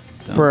Mal's.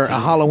 For a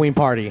Halloween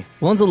party.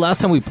 When's the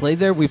last time we played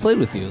there? We played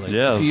with you. Like,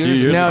 Yeah, a few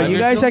years ago. No, you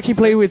guys actually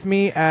played with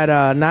me at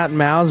not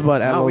Mal's,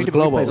 but at No, Los we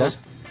played Globos. that.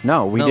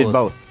 No, we did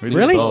both. We did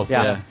Really? both,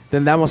 Yeah. yeah.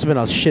 Then that must have been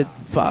a shit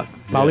fuck.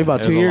 Probably about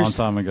It 2 was years. a long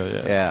time ago,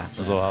 yeah. Yeah. It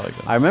was a while ago.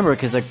 I remember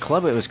because the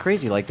club, it was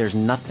crazy. Like, there's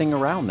nothing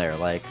around there.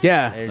 Like,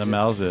 Yeah. The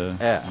Mal's, yeah.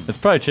 Yeah. It's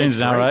probably changed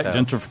It's now, great, right? though.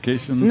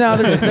 Gentrification. No,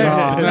 there's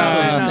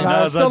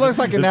No, it still looks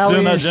like an it's still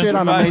alley not and shit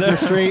on a gentrified major there.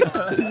 street.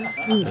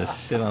 There's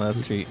shit on that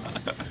street.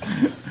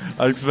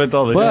 I expect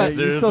all the But hipsters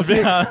you still to be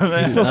see, on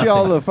there. you still see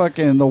all the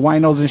fucking the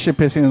winos and shit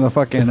pissing in the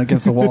fucking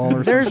against the wall.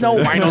 Or There's no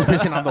some winos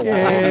pissing on the wall.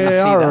 shit.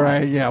 Yeah, all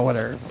right, yeah,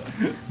 whatever.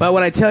 But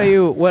when I tell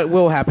you what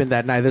will happen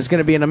that night, there's going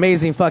to be an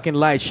amazing fucking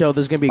light show.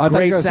 There's going to be I thought you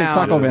great were gonna say sound.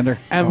 taco vendor.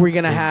 And we're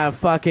going to have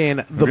fucking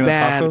the gonna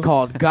band tacos?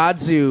 called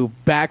Godzu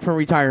back from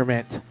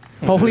retirement.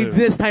 Hopefully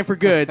this time for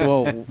good.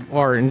 Well,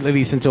 or at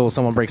least until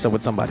someone breaks up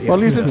with somebody. Well, at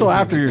least until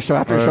after your show.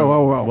 After your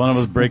show, One of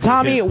us breaks.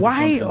 Tommy, a hip or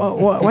why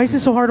something. why is it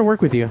so hard to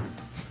work with you?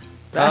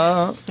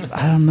 I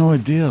have no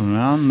idea,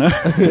 man.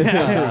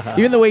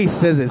 Even the way he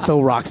says it,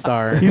 so rock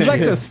star. he's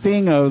like the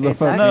Sting of the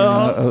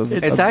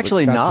fucking. It's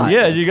actually not.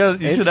 Yeah, you guys,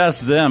 you should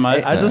ask them.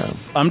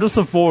 I'm just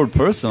a forward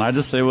person. I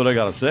just say what I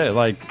gotta say.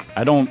 Like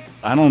I don't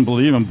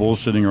believe in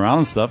bullshitting around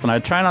and stuff, and I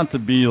try not to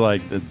be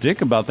like a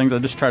dick about things. I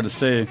just try to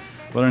say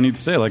what I need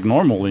to say, like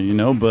normally, you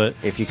know. But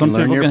If you some can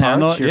learn people your can parts,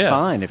 handle it. you're Yeah.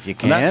 fine. If you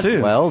And that can't,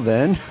 too. well,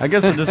 then. I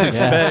guess I just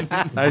expect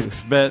I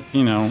expect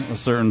a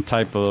certain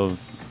type of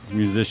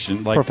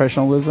musician, like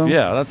Professionalism.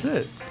 Yeah, that's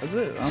it. That's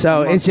it.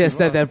 So it's just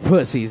that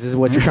pussies is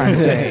what you're trying to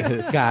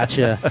say.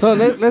 Gotcha. So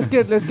let's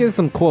get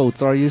some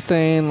quotes. Are you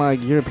saying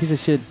like you're a piece of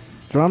shit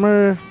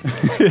drummer?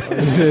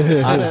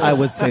 I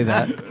would say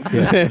that.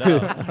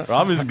 No,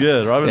 Robbie's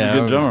good. Robbie's a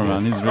good drummer,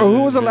 man. He's really,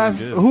 Who was the last?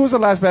 good. Who was the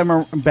last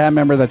band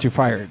member that you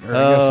fired? Or,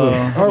 I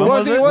guess or when was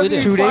was he? it? Was We he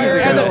did 2 days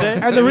fired?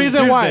 ago. And the It was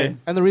reason why? Tuesday.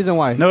 And the reason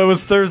why? No, it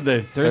was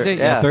Thursday. Thursday?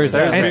 Yeah,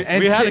 Thursday.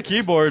 We had a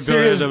keyboard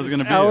player that was going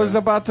to be I was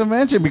about to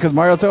mention because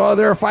Mario told, "Oh,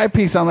 they're a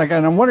 5-piece." I'm like,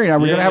 and I'm wondering, are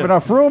we Yeah, gonna have yeah.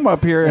 enough room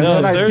up here? And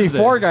No, then I see Thursday.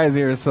 4 guys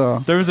here.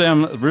 So, Thursday.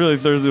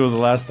 Thursday was the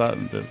last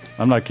time.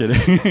 I'm not kidding.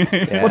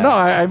 well, no,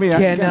 I mean,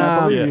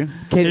 I believe you.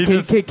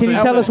 Can you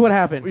tell us what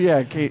happened?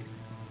 Yeah, Kate.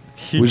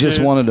 We just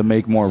wanted to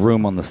make more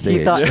room on the stage.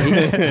 He thought,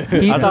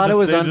 he I thought it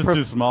was the stage is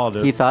too small,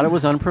 dude. He thought it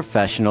was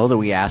unprofessional that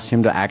we asked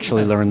him to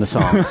actually learn the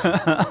songs.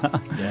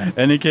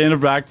 And he came to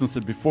practice and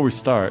said, "Before we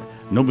start,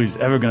 nobody's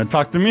ever going to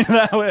talk to me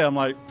that way." I'm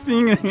like,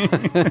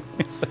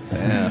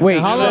 Wait,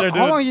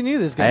 How long you knew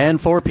this guy? And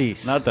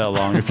 4-piece. not that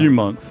long, a few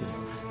months.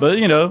 But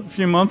a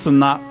few months and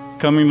not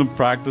coming to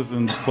practice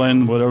and just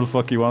playing whatever the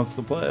fuck he wants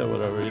to play or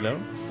whatever,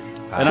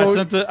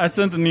 And I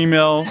sent an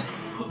email,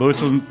 which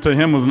was to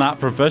him was not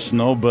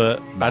professional,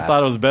 but I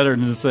thought it was better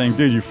than just saying,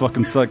 "Dude, you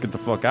fucking suck, get the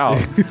fuck out."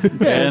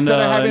 Yeah, instead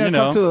of having to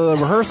come to the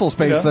rehearsal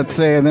space, let's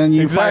say, and then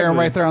you fire them Exactly.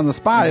 right there on the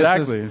spot.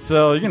 Exactly. It's just,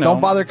 So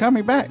don't bother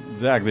coming back.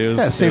 Exactly.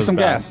 Yeah, save it was some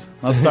bad. gas.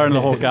 I was starting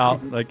to Hulk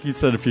out. Like, he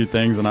said a few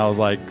things, and I was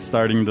like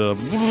starting to. I'm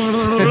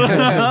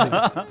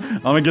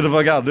gonna get the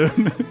fuck out,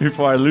 dude,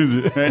 before I lose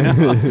it. Right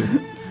now.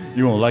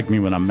 You won't like me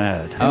when I'm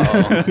mad.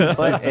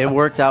 But it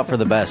worked out for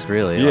the best,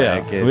 really. Yeah,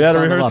 Like, it we had a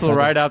sounded lot rehearsal better.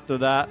 right after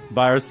that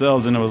by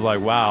ourselves, and it was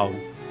like, wow,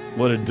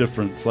 what a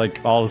difference!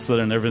 Like all of a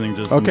sudden, everything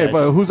just Okay, meshed.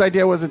 but whose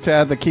idea was it to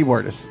add the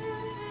keyboardist?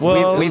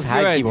 Well, We've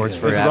had keyboards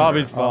it's forever.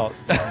 Robbie's fault.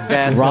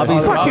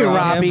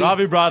 Robbie.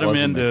 Robbie brought him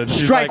in, dude.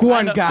 He's Strike like,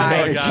 one, I know-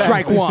 guy. the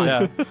Strike one.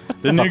 Yeah.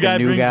 The new Fucking guy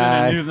new brings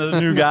guy. in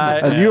the new guy.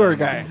 A newer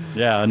guy.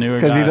 Yeah, a newer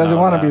guy. Because he doesn't and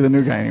all want to be that. the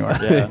new guy anymore.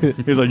 Yeah.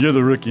 He's like, "You're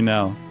the rookie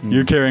now.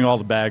 You're carrying all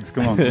the bags.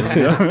 Come on."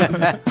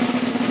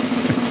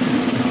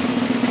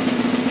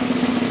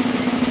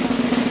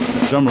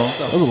 Drum roll.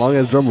 That was a long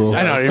ass drum roll.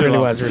 I know, it really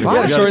was. Really You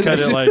was. gotta cut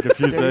it like a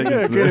few Yeah,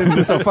 seconds. get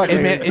into some fucking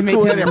It makes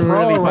cool it edit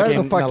really pro, right?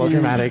 fucking The fuck you-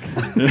 melodramatic.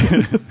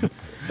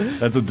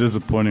 That's a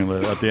disappointing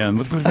later at the end.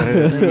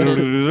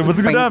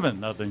 What's gonna happen?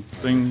 Nothing.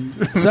 Bing.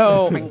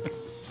 So,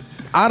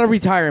 out of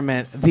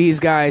retirement, these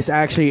guys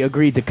actually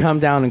agreed to come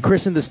down and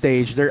christen the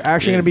stage. They're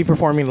actually going to be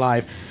performing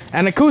live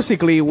and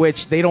acoustically,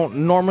 which they don't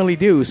normally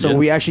do. So Yeah.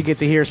 we actually get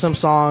to hear some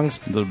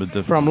songs A little bit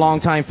different. from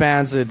longtime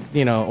fans that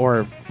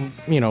or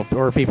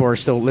people are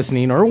still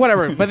listening or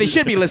whatever. But they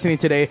should be listening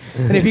today.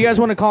 And if you guys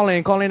want to call in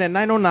at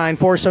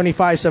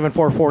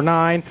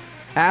 909-475-7449.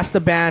 ask the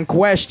band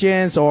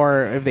questions,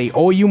 or if they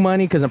owe you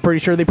money, because I'm pretty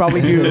sure they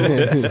probably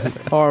do.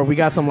 Or we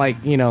got some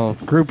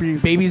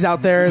groupies, babies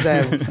out there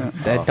that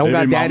don't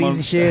got Baby daddies mamas.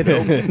 and shit.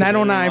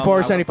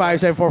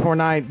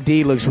 909-475-7449.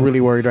 D looks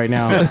really worried right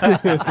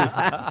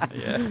now.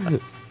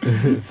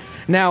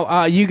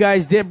 Now, you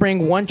guys did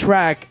bring one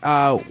track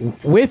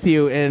with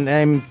you, and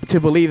I'm to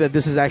believe that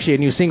this is actually a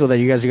new single that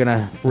you guys are going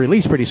to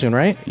release pretty soon,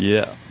 right?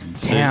 Yeah.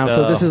 Damn,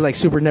 so this is like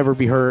super never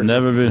be heard.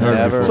 Never been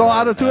heard before. So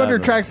out of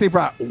 200 tracks, they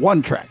brought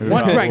one track.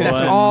 One track,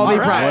 that's all they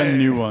brought. One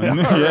new one.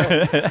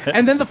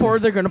 And then the four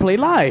they're going to play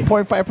live.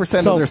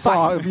 0.5% of their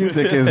song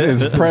music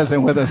is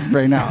present with us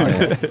right now.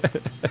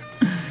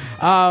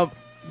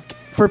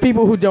 For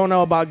people who don't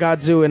know about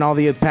Godzu and all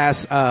the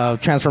past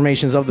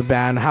transformations of the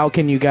band, how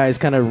can you guys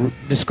kind of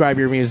describe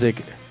your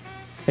music?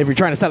 If you're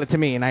trying to sell it to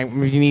me, and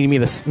if you need me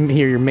to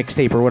hear your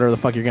mixtape or whatever the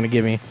fuck you're going to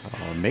give me.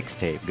 Oh,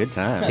 mixtape. Good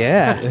times.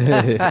 Yeah.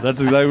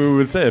 That's exactly what we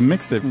would say, a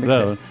mixtape.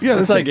 No. Yeah,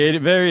 it's like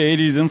very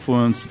 80s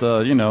influenced,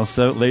 late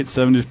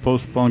 70s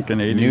post-punk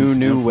and 80s New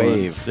influence.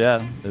 wave.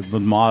 Yeah. With a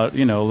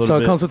little So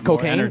bit it comes with more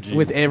cocaine energy.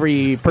 with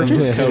every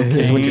purchase,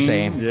 is what you're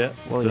saying. Yeah.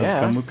 Well, Does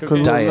yeah. come with A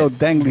cocaine. little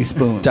dangly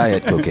spoon.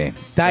 Diet cocaine.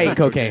 Diet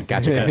cocaine.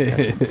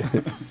 Gotcha.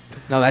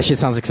 No, that shit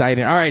sounds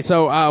exciting. All right,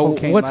 so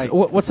Cocaine light.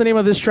 what's the name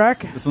of this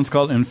track? This one's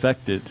called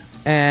Infected.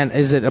 And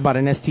is it about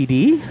an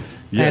STD?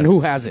 Yes. And who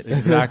has it?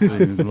 Exactly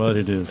is what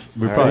it is.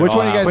 We All probably Which all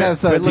one of you have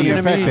guys it. has the I'm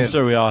infected?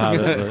 sure we all have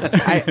it.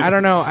 But I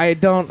don't know. I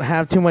don't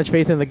have too much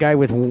faith in the guy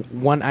with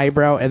one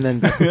eyebrow and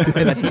then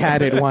and a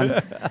tatted one.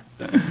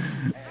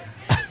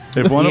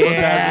 if one of us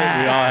has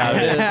it, we all have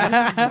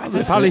it.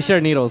 They probably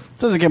share needles.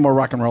 Doesn't get more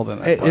rock and roll than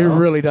that. It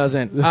really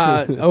doesn't.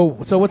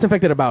 So what's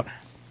Infected about?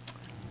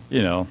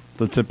 The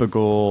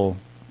typical.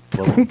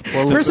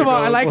 First of all,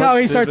 I like how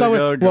he starts off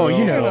with, well,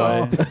 you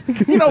know.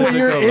 You know when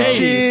you're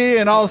itchy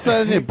and all of a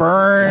sudden it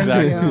burns.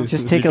 Exactly. You know?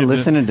 Just take a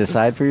listen and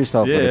decide for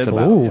yourself Yeah, what it's it's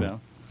about.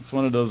 it's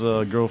one of those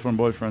girlfriend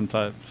boyfriend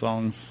type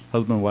songs,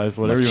 husband wives,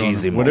 whatever Like you want,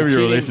 cheesy whatever your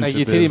relationship Like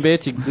you titty is.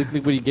 bitch, you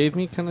look what you gave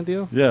me kind of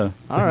deal? Yeah.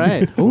 All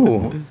right.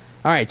 Ooh.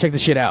 All right, check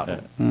this shit out.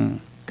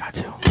 Got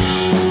to.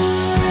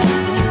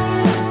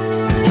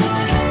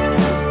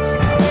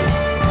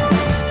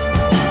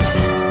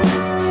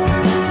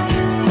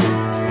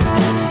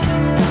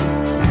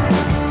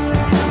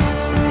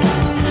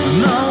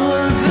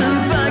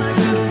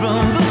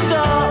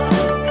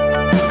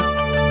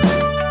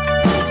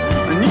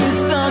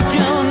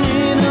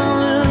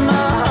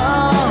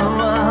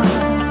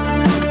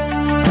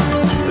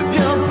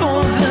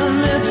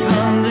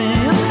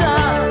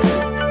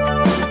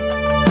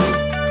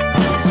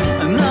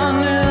 And I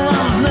knew I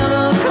was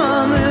never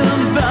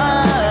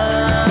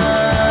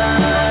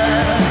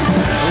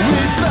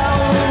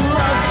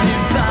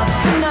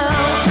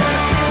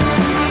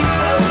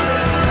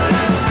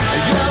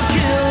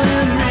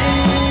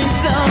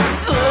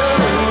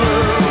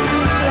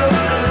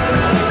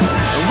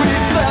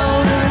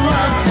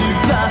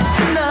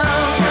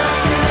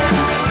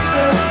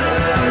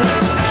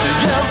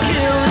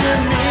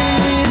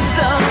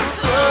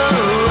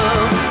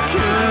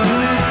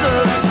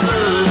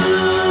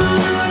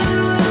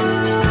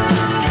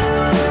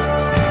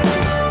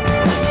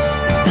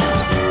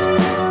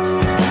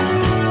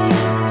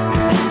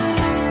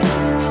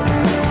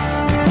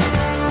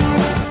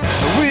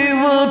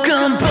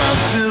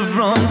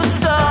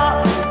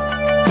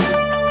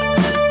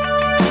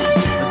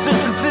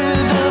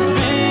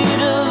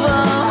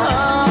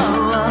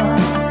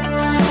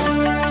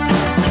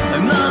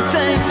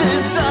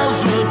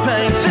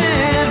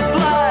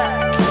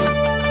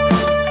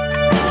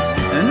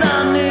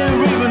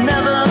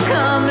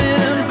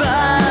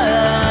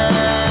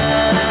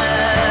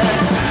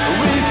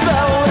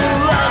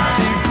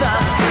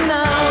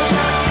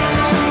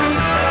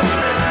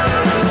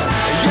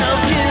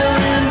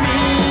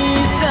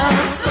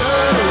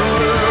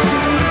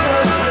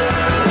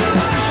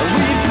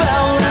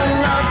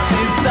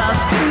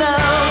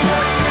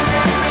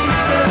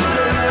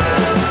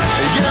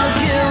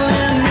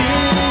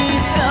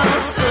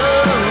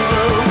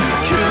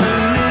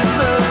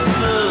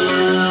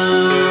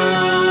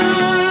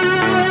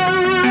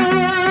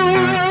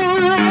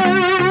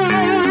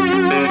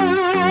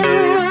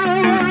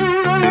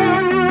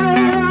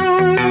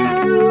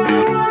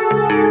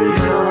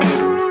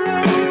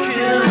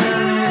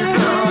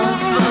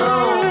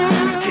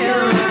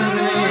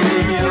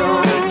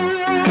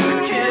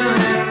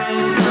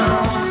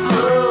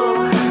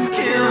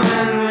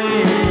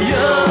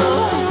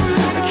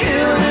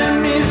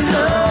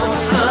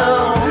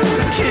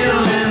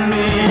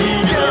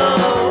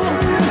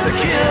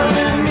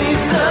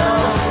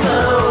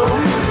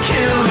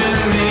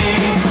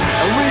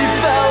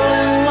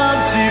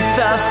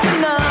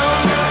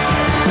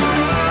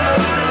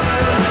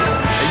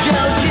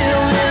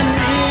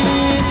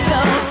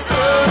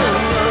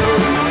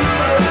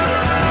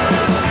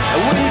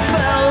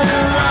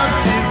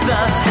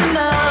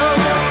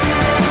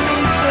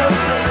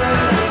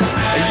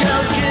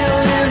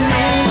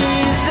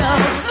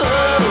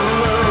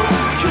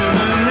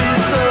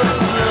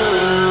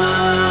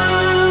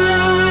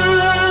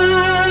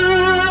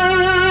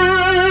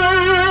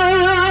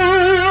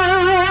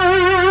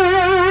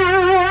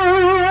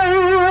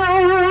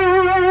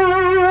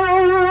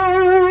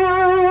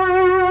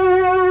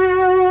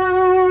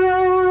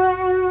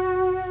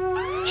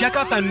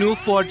check out the new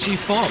 4G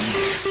phones.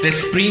 The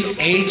Sprint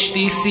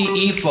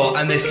HTC Evo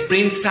and the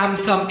Sprint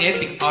Samsung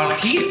Epic are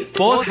here.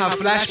 Both have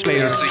flash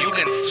players so you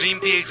can stream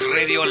PX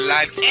Radio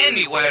live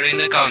anywhere in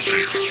the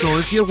country. So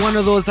if you're one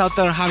of those out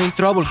there having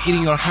trouble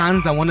getting your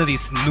hands on one of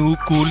these new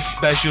cool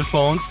special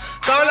phones,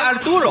 call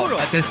Arturo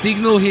at the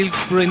Signal Hill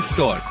Sprint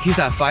store. He's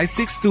at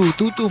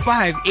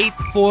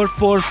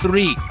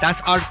 562-225-8443.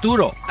 That's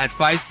Arturo at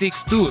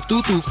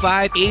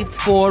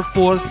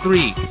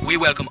 562-225-8443. We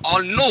welcome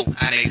all new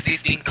and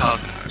existing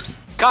customers.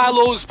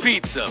 Carlo's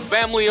Pizza,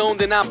 family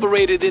owned and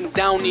operated in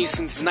Downey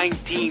since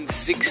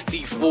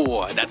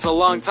 1964. That's a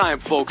long time,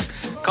 folks.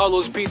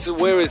 Carlo's Pizza,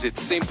 where is it?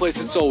 Same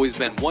place it's always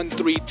been.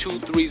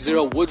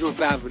 13230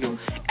 Woodruff Avenue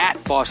at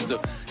Foster.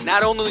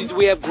 Not only do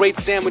we have great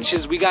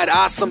sandwiches, we got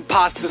awesome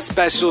pasta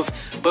specials,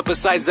 but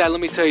besides that, let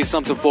me tell you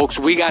something, folks.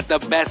 We got the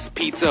best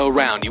pizza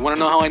around. You want to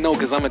know how I know?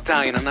 Because I'm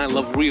Italian and I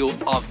love real,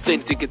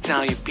 authentic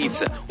Italian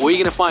pizza. Where are you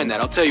going to find that?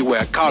 I'll tell you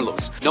where. At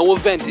Carlo's. No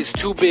event is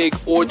too big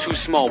or too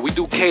small. We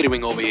do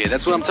catering over here.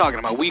 That's what I'm talking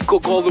about. We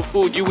cook all the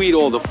food. You eat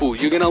all the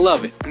food. You're going to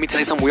love it. Let me tell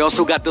you something. We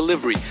also got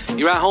delivery.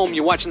 You're at home.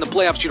 You're watching the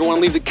playoffs. You don't want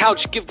to leave the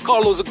couch. Give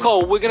Carlo's a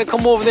call. We're going to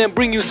come over there and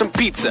bring you some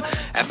pizza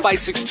at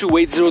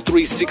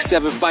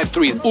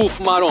 562-803-6753. Oof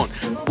Maron.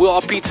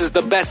 Our pizza's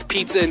the best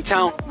pizza in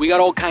town. We got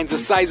all kinds of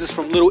sizes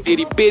from little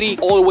itty bitty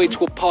all the way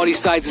to a party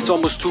size. It's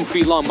almost 2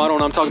 feet long.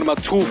 Maron, I'm talking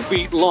about 2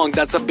 feet long.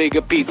 That's a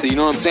bigger pizza. You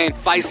know what I'm saying?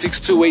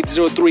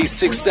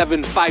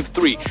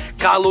 562-803-6753.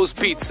 Carlo's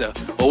Pizza.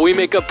 Or we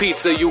make a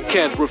pizza you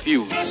can't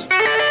refuse.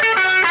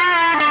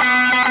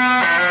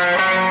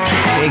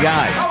 Hey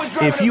guys,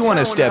 if you want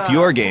to step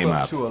your game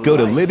up, go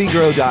to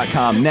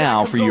LibbyGrow.com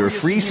now for your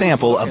free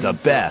sample of the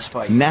best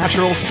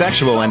natural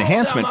sexual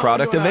enhancement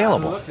product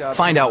available.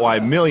 Find out why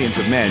millions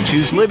of men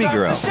choose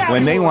LibbyGrow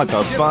when they want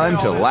the fun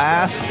to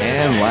last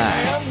and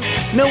last.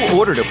 No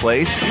order to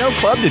place, no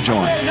club to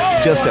join,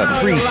 just a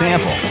free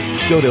sample.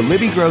 Go to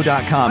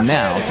LibbyGrow.com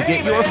now to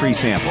get your free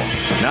sample.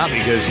 Not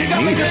because you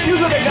need it,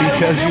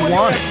 because you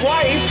want it.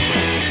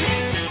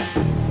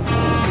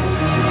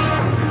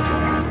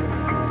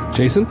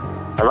 Jason?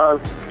 Hello?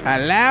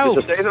 Hello?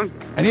 Mr. Statham?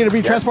 I need to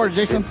be transported,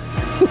 Jason.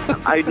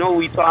 I know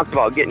we talked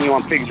about getting you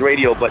on Pigs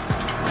Radio, but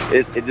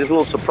it's just a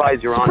little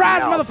surprise you're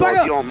Surprise, on now. motherfucker! So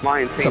if you don't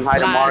mind saying hi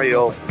to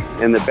Mario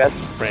and the best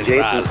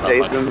Jason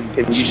Statham,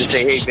 can you just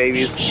say, hey,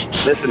 babies,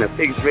 listen to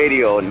Pigs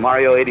Radio and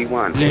Mario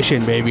 81.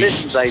 Listen,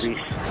 babies. Listen, babies.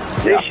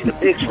 Listen to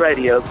Pigs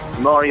Radio,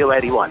 Mario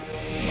 81.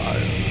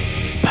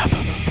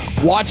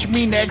 Watch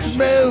me next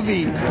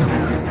movie.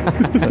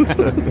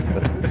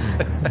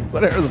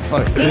 Whatever the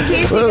fuck.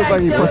 Whatever the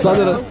fuck you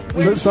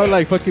sounded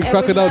like fucking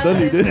Crocodile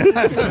Dundee, dude.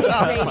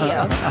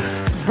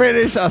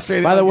 British,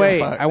 Australian. By the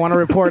way, I want to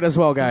report as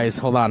well, guys.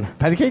 Hold on.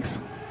 Patty Cakes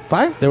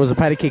 5? There was a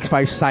Patty Cakes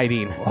 5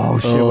 sighting. Oh,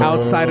 shit.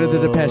 Outside of the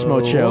Depeche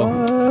Mode show.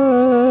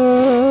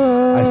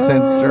 I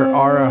sensed her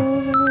aura.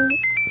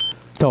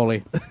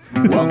 Totally.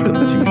 Welcome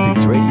to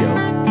Pigs Radio.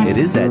 It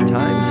is that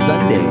time,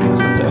 Sunday.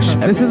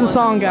 This is the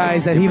song,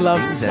 guys, that he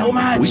loves so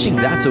much. We think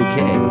that's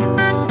okay.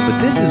 But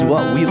this is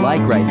what we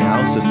like right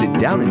now, so sit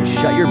down and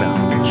shut your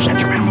mouth. Shut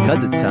your mouth.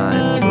 Because it's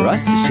time for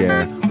us to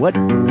share what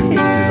Pigs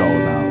is all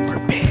about. For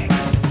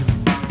pigs.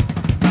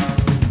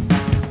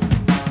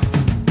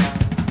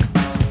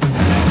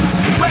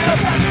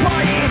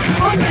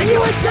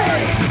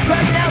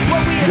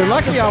 You're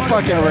lucky I'm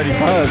fucking already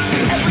buzzed.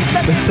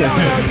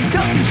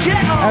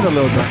 And a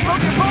little drunk.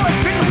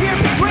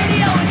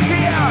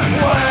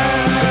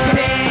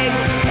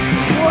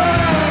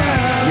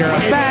 You're a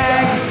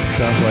fag.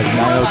 Sounds like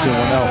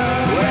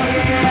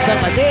 90210. Suck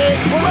my dick.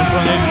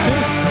 Blink-182.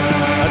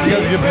 How'd you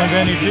guys get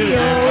Blink-182?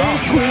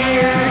 It's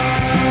weird.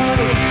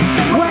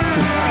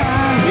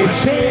 It's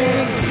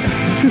chicks.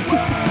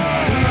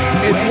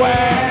 It's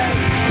wet.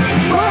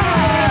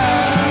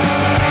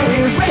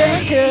 It's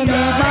thinking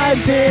my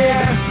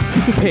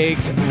dick.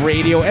 Pigs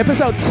Radio,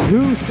 episode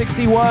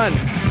 261.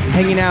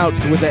 Hanging out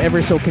with the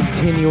ever so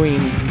continuing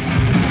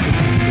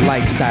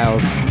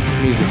styles,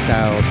 music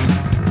styles,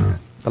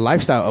 the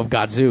lifestyle of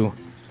Godzoo.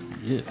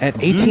 Yeah.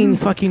 At 18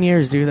 fucking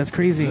years, dude. That's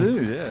crazy.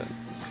 Yeah.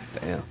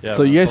 Damn. Yeah,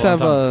 So you guys man,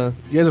 have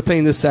you guys are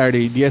playing this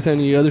Saturday. Do you guys have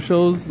any other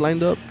shows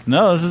lined up?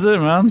 No, this is it,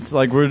 man. It's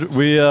like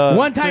we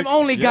one time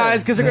only,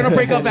 guys, because they're gonna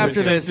break up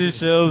after this. These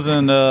shows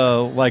and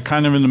like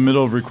kind of in the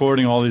middle of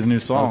recording all these new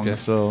songs. Okay.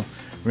 So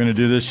we're gonna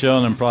do this show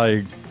and then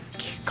probably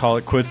call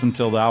it quits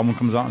until the album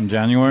comes out in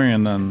January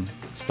and then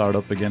start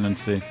up again and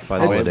see. By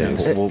the way,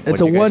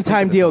 It's a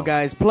one-time deal,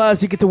 guys.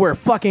 Plus, you get to wear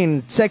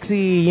fucking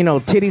sexy,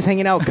 titties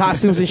hanging out,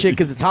 costumes and shit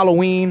because it's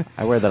Halloween.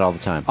 I wear that all the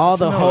time. All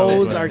the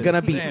hoes are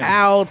gonna be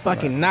out.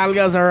 Fucking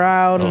nalgas are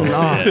out.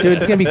 And, dude,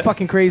 it's gonna be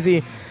fucking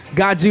crazy.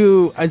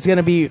 Godzoo is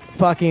gonna be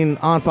fucking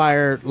on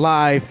fire,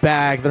 live,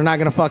 back. They're not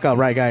gonna fuck up,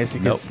 right, guys?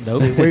 Because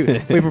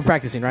We've been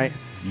practicing, right?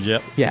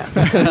 Yep. Yeah.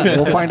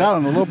 We'll find out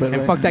in a little bit.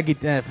 And right? fuck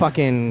that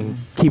fucking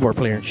keyboard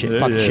player and shit. Yeah,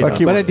 Fuck yeah. shit. Fuck up.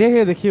 But I did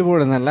hear the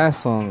keyboard in that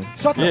last song.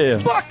 Shut the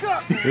fuck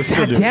up!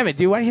 God damn it,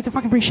 dude. Why do you have to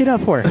fucking bring shit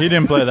up for? He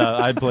didn't play that.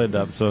 I played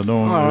that, so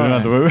don't worry. We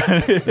don't have to worry.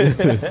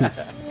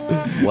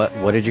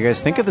 What did you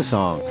guys think of the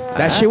song?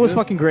 That shit was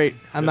fucking great.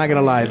 I'm not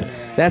gonna lie.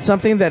 That's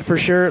something that for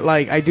sure,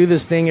 like, I do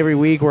this thing every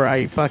week where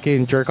I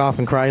fucking jerk off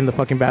and cry in the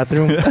fucking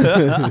bathroom.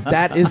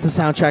 That is the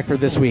soundtrack for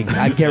this week.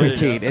 I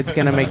guaranteed. It's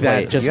gonna make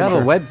that just. You have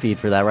a web feed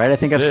for that, right? I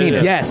think I've seen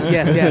it. Yes.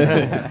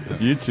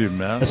 YouTube,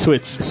 man. A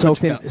Switch.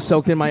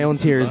 Soaked in my own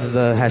tears is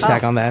a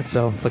hashtag on that.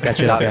 So look at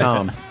you.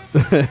 .com.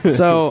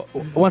 So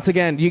once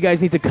again, you guys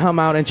need to come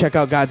out and check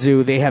out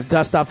Godzu. They have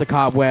Dust Off the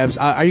Cobwebs.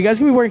 Are you guys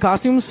gonna be wearing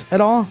costumes at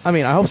all? I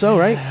mean, I hope so,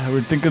 right? We're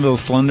thinking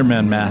those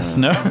Slenderman masks.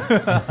 No,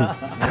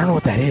 I don't know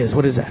what that is.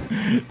 What is that?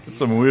 It's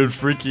some weird,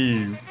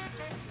 freaky.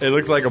 It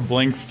looks like a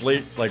blank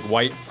slate, like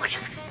white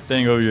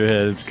thing over your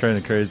head. It's kind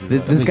of crazy.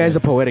 This guy's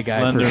a poetic guy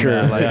Slender for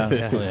sure. Man,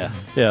 Like,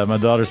 yeah. My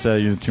daughter said I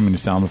use too many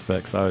sound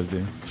effects. I always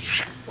do.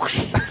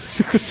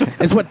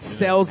 It's what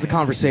sells the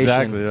conversation.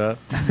 Exactly. Yeah.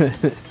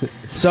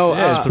 So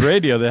it's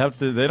radio.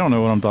 They don't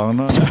know what I'm talking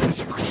about.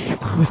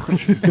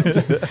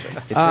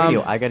 It's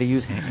radio. I got to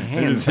use hands.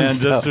 Hand and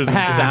stuff. gestures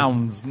and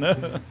sounds.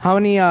 No. How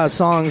many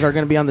songs are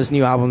going to be on this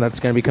new album that's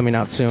going to be coming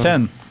out soon?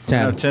 10.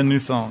 10. No, 10 new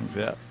songs.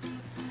 Yeah.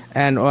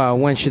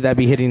 And when should that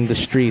be hitting the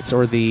streets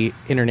or the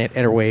internet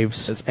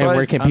airwaves? And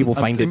where can people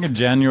find I think it? in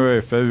January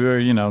or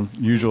February,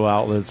 usual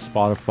outlets,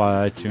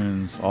 Spotify,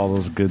 iTunes, all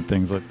those good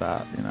things like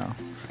that,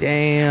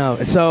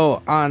 Damn.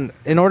 So,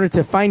 in order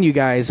to find you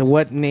guys,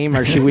 what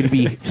name should we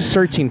be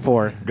searching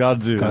for?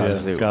 Godzu.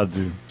 Yeah,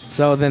 Godzu.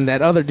 So then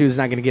that other dude's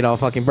not going to get all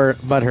fucking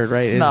butthurt,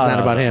 right? It's not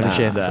about him and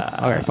shit. Nah.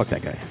 All right, fuck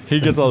that guy. He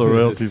gets all the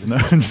royalties. No,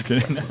 I'm just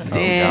kidding.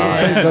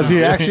 Damn. Does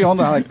he actually own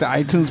the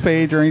iTunes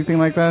page or anything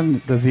like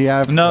that? Does he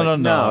have?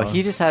 No.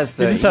 He just has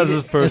his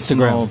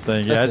personal Instagram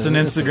thing. Yeah, it's an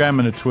Instagram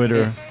and a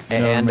Twitter.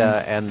 and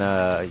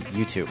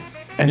YouTube.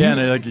 And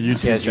like a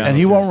YouTube channel. And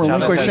he won't too.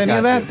 relinquish any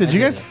of that? Did you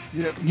guys?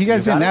 You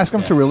guys didn't ask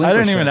him to relinquish? I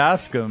didn't even it?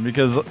 ask him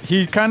because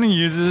he kind of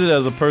uses it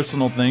as a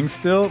personal thing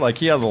still. Like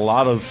he has a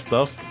lot of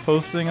stuff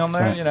posting on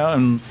there, Right.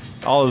 and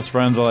all his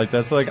friends are like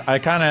that. So like I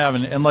kind of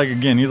haven't. And like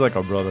again, he's like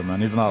a brother, man.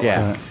 He's not.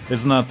 Yeah. Like,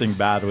 it's nothing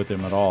bad with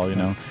him at all,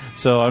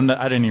 So I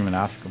didn't even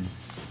ask him.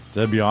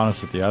 To be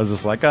honest with you, I was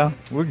just like,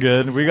 we're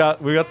good. We got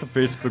the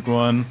Facebook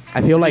one. I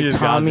feel We like use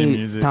Godzu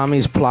music.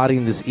 Tommy's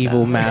plotting this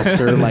evil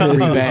master like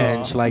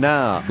revenge. Like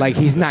No. like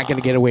he's not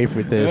gonna get away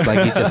with this.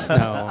 Like he just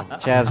no.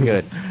 Chav's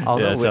good.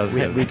 Although Chav's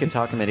good. we could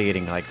talk him into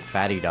getting like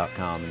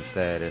fatty.com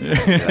instead.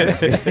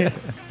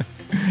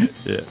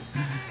 Yeah.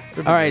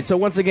 All right, so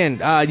once again,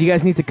 you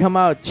guys need to come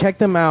out, check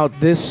them out.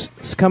 This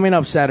is coming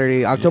up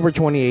Saturday, October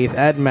 28th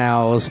at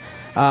Mal's.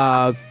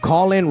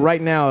 Call in right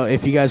now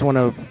if you guys want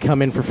to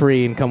come in for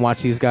free and come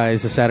watch these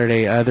guys this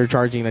Saturday. They're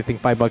charging, I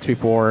think, $5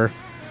 before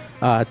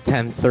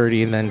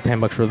 10:30 and then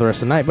 $10 for the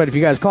rest of the night. But if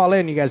you guys call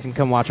in, you guys can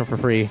come watch them for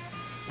free.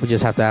 We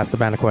just have to ask the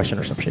band a question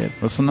or some shit.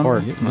 What's the number?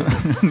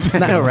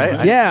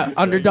 Right? Yeah,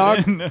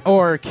 Underdog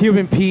or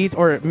Cuban Pete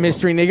or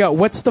Mystery Nigga.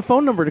 What's the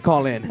phone number to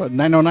call in?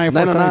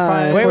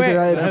 909-475. Wait.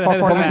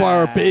 From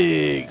our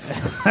pigs. You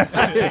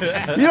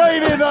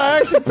didn't know. I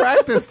actually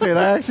practiced it.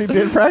 I actually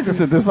did practice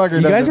it. This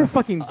fucker You guys doesn't. are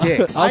fucking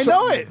dicks. I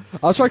know it.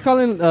 I was trying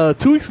calling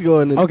 2 weeks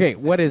ago and Okay,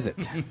 what is it?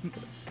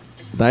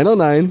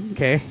 909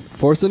 Okay,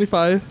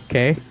 475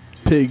 okay.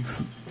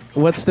 pigs.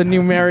 What's the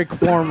numeric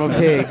form of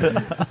pigs?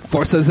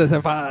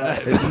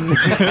 475.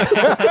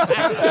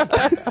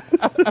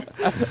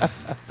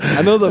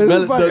 I know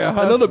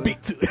I know the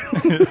beat too.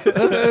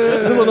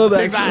 I don't know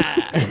that.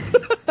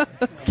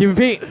 Cuban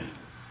Pete.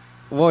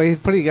 Well, he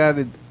pretty much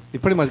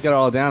got it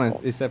all down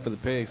except for the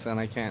pigs, and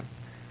I can't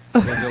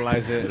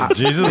visualize it.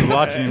 Jesus is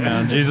watching you,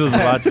 man. Jesus is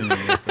watching you.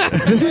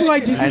 This is why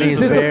Jesus And is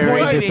he's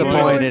very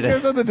disappointed.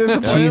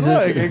 disappointed.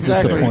 Jesus Look, is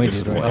exactly.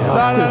 disappointed right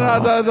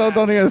now. No,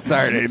 don't even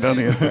start it. Don't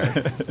even start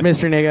it.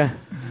 Mr. Nigga.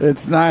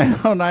 It's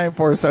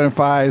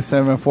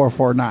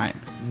 909-475-7449.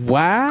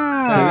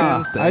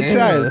 Wow. I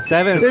tried.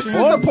 7. It's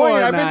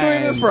disappointing. I've been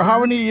doing this for how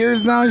many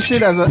years now and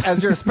shit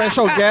as your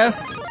special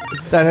guest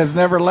that has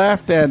never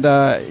left. And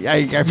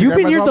You've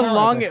been here the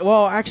longest.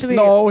 Well, actually,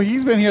 No,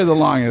 he's been here the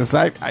longest.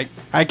 I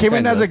came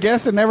in as a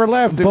guest and never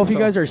left. Dude, both of you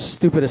guys are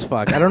stupid as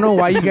fuck. I don't know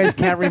why you guys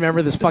can't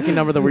remember this fucking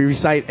number that we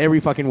recite every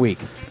fucking week.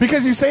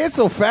 Because you say it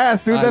so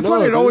fast, dude. I That's know,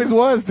 what it dude. always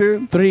was,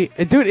 dude. Dude,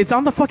 it's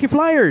on the fucking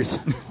flyers.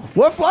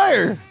 What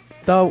flyer?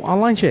 The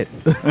online shit.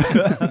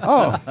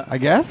 Oh, I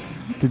guess.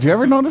 Did you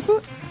ever notice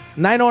it?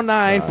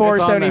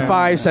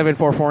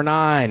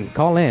 909-475-7449.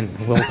 Call in.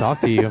 We'll talk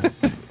to you.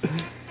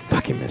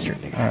 Fucking Mr.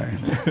 Nigga. All right.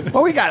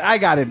 Well, I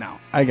got it now.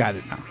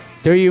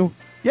 Do you?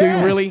 Yeah. Do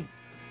you really?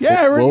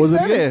 Yeah, I already was it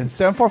said again? it.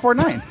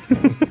 7449.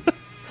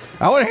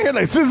 I want to hear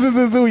like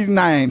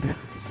 9.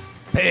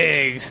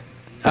 Pigs.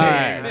 All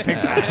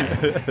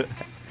right.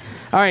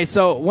 All right,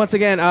 so once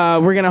again,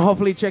 we're going to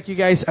hopefully check you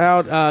guys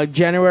out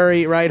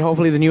January, right?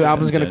 Hopefully the new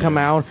album's going to come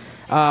out.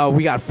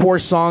 We got 4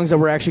 songs that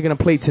we're actually going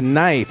to play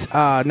tonight.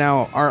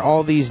 Now, are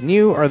all these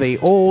new? Are they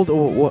old?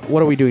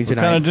 What are we doing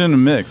tonight? Kind of doing a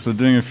mix. We're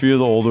doing a few of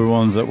the older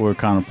ones that were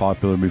kind of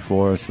popular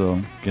before,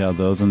 so yeah,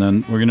 those. And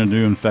then we're going to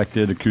do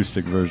Infected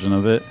acoustic version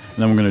of it. And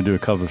then we're going to do a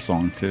cover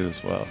song, too,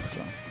 as well.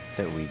 So.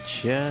 That we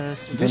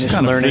just Just finished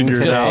kind of learning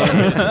figured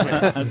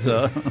today. out.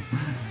 So.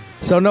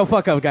 So no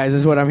fuck up, guys.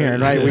 Is what I'm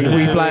hearing, right? We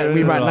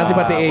brought nothing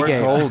but the A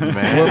game. We're gold,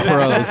 man. We're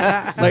pros.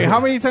 Like, how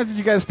many times did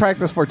you guys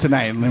practice for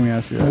tonight? Let me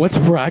ask you. What's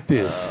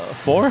practice?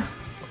 4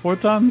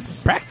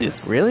 times.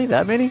 Practice. Really?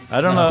 That many?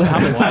 I don't know how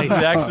many times we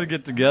actually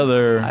get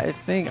together.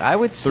 I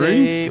would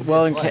say,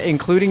 well,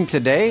 including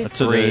today,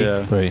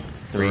 Today, three. yeah.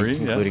 Three,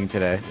 including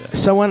today.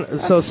 Someone in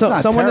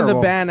the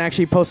terrible. band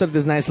actually posted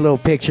this nice little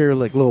picture,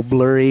 like a little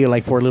blurry,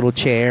 like 4 little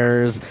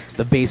chairs.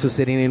 The bass was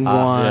sitting in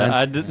one. Yeah,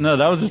 I did. No,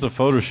 that was just a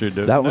photo shoot,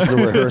 dude. That was the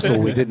rehearsal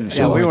we didn't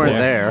show. Yeah, we weren't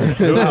there.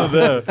 We weren't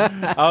there.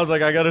 I was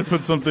like, I got to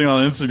put something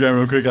on Instagram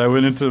real quick. I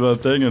went into the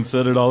thing and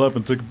set it all up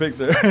and took a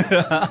picture.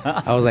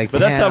 I was like,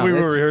 but that's how damn, we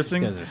were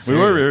rehearsing. guys are We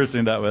were serious.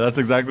 rehearsing that way. That's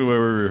exactly where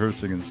we were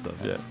rehearsing and stuff.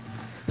 Yeah.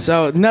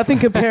 So nothing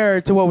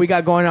compared to what we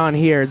got going on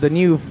here. The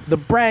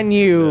brand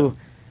new.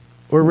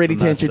 We're ready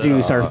to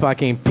introduce our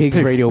fucking Pigs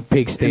Radio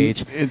Pig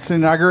Stage. It's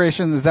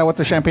inauguration. Is that what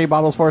the champagne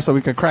bottle's for? So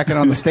we could crack it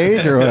on the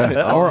stage, or what?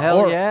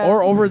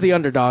 or over the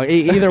underdog.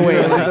 Either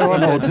way, Either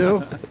one will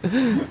do.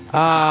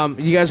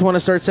 you guys want to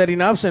start setting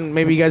up, and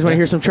maybe you guys want to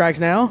hear some tracks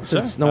now,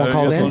 since no one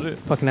called in.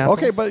 Fucking assholes.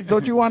 Okay, but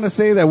don't you want to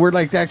say that we're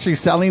like actually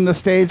selling the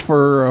stage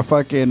for a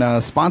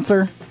fucking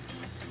sponsor?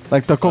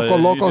 Like the Coco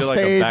Loco usually like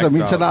a stage, the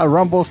backdrop. Michelada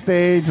Rumble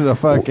stage, the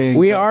fucking...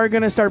 We are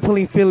going to start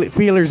pulling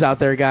feelers out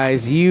there,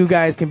 guys. You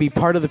guys can be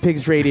part of the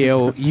Pigs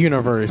Radio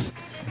universe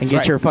and get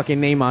right. your fucking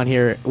name on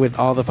here with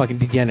all the fucking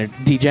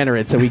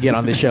degenerates that we get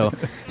on this show.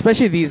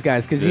 Especially these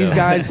guys, because these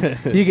guys,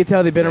 you can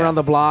tell they've been around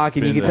the block,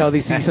 and you can tell they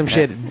see some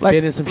shit,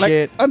 been in some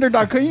shit.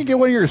 Underdog, couldn't you get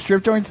one of your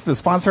strip joints to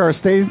sponsor our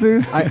stage,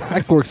 dude?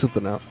 I can work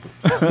something out.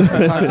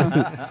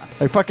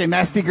 Like fucking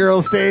Nasty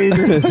Girl stage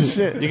or some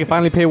shit. You can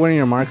finally pay one of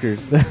your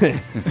markers.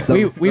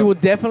 We will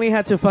definitely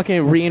have to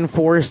fucking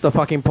reinforce the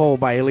fucking poll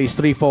by at least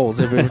 3 folds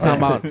if we're talking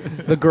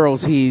about the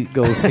girls he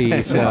goes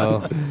see.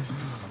 So,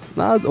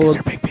 Nah,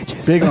 they're big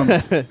bitches.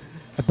 Bigums.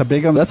 At the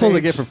Bigums that's what they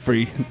stage. get for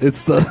free.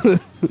 It's the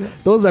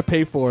those I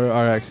pay for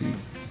are actually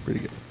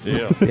pretty good.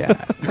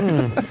 Yeah.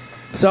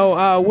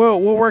 So we'll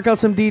work out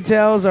some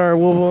details, or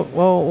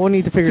we'll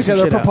need to figure Together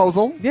some a shit out.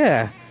 proposal.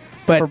 Yeah,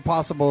 For but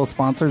possible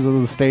sponsors of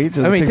the stage.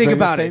 of I the mean, Pigs think Radio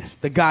about stage. it.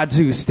 The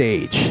Godzoo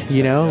stage,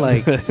 you know,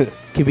 like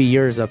could be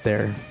yours up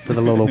there for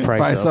the low price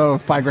Price of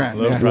of $5,000.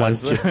 Low Yeah.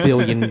 price. $1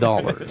 billion.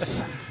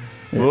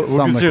 We'll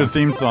something get you a like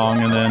theme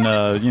song, and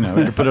then you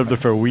can put it up there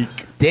for a week.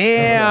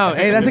 Damn!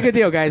 Hey, that's a good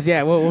deal, guys.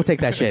 Yeah, we'll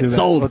take that shit.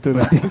 Sold. We'll do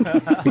that.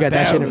 We got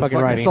that shit in fucking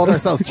writing. Sold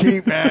ourselves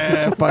cheap,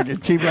 man. Fucking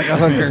cheap like a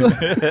hooker.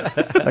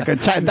 Like a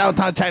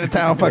downtown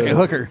Chinatown fucking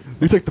hooker.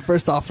 We took the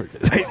first offer.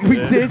 We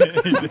did.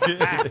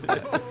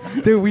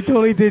 Dude, we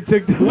totally did. We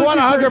want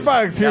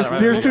 $100.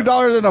 Here's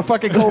 $2 and a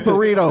fucking cold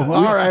burrito.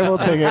 All right, we'll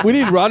take it. We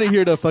need Ronnie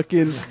here to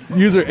fucking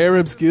use her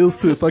Arab skills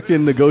to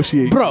fucking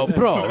negotiate. Bro,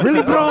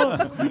 really, bro?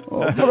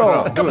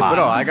 Bro,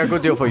 Bro, I got a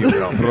good deal for you,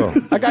 bro.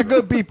 I got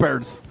good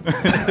beepers.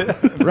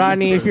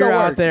 Rodney, if Still you're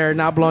out work. there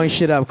not blowing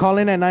shit up, call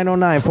in at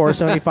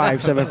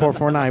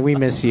 909-475-7449. We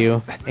miss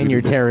you and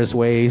your terrorist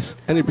ways.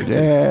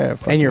 Yeah,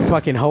 And your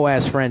fucking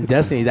hoe-ass friend,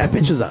 Destiny. That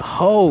bitch is a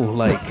hoe.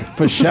 Like,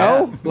 for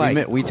show.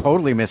 like, We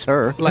totally miss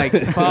her. like,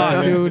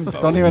 fuck, dude.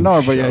 Don't even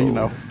know her, but yeah, you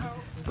know.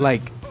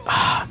 Like,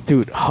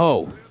 dude,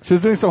 hoe. She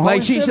was doing some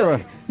Like, holy shit.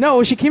 or-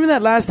 no, she came in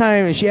that last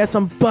time and she had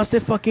some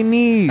busted fucking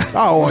knees.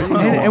 Oh, well, you know.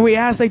 And we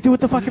asked, like, dude,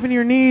 what the fuck happened to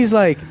your knees?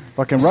 Like,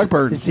 Fucking rug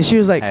birds. and she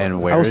was like, And I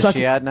where was is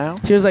sucking, she at now?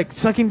 She was like,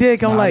 sucking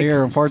dick. I'm Not like,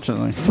 here,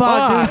 unfortunately.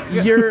 fuck,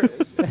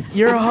 dude,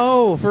 you're a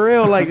hoe for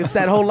real. Like, it's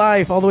that whole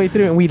life all the way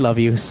through, and we love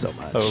you so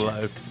much. Whole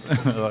life.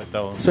 I like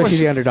that one. Especially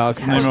the underdog.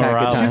 name of Hashtag our good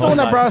album. She's the times. one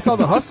that brought us all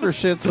the hustler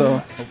shit,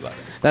 so.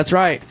 That's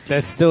right.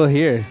 That's still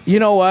here. You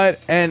know what?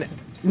 And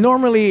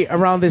normally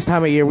around this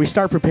time of year, we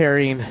start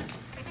preparing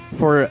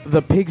for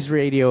the Pigs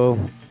Radio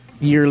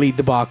yearly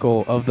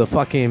debacle of the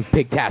fucking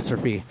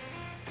Pigtastrophe.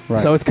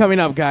 Right. So it's coming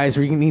up, guys.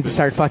 We need to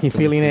start fucking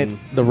feeling it.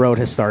 The road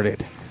has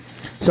started.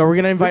 So we're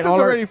gonna invite This is all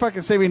already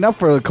fucking saving up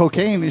for the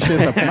cocaine and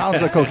shit. The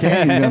mountains of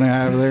cocaine he's gonna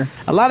have there.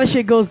 a lot of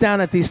shit goes down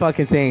at these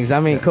fucking things. I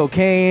mean,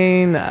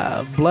 cocaine,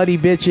 bloody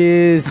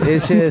bitches.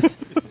 It's just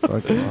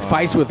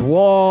fights with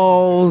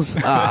walls,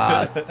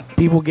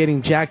 people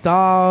getting jacked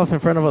off in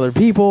front of other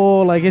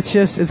people. Like,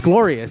 it's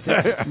glorious.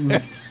 It's,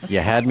 You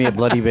had me at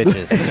bloody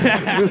bitches.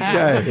 This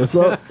guy. What's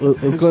up?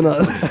 What's going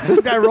on?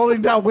 This guy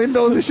rolling down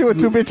windows and shit with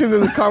 2 bitches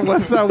in the car.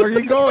 What's up? Where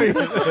you going?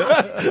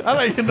 I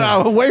like you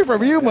know, away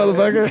from you,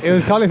 motherfucker. It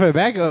was calling for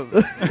backup.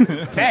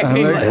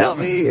 I'm like, help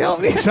me.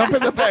 Jump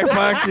in the back,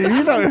 fuck you.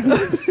 You know.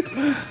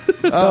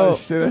 Oh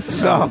shit,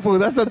 that's fool.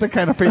 That's not the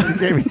kind of face he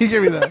gave me. He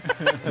gave me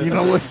the, you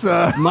know what's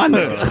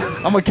Monday.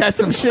 I'm gonna catch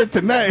some shit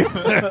tonight.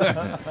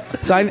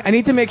 So I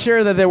need to make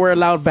sure that they were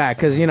allowed back,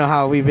 because you know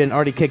how we've been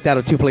already kicked out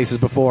of 2 places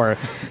before.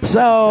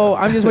 So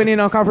I'm just waiting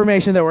on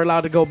confirmation that we're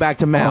allowed to go back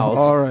to Mal's.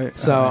 all right.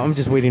 So I'm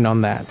just waiting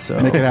on that. So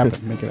Make it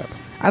happen. Make it happen.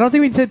 I don't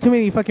think we said too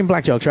many fucking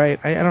black jokes, right?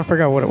 I don't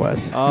forget what it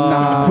was.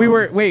 Nah. We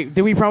were. Wait,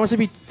 did we promise to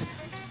be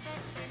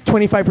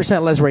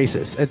 25% less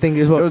racist. I think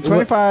is what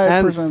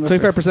 25%.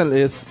 25%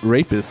 is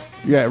rapist.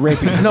 Yeah,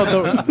 rapey. No,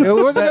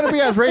 it wasn't going to be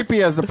as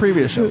rapey as the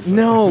previous shows.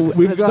 No,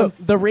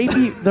 the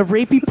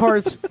rapey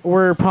parts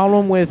were a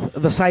problem with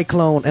the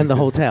cyclone and the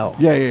hotel.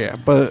 Yeah.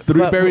 But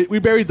we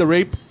buried the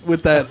rape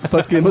with that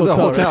fucking with hotel.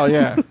 the hotel.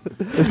 Yeah,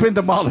 it's been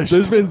demolished.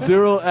 There's been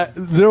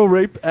zero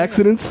rape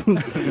accidents.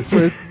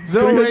 For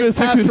zero rape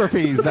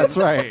catastrophes. That's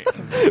right.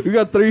 We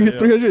got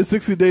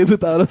 360 days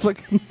without a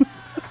fucking.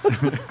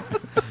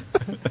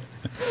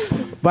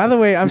 By the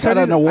way, I'm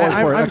starting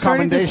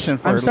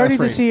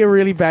to see a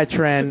really bad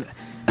trend.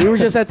 We were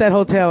just at that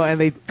hotel and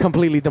they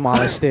completely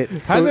demolished it.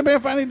 Has it been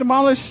finally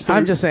demolished?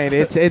 I'm just saying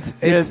it's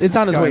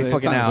on its way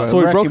fucking out. So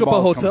we broke up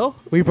a hotel.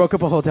 We broke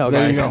up a hotel,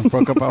 guys. There you go.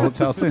 Broke up a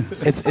hotel too.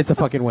 It's a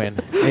fucking win.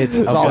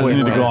 It's all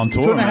need to go on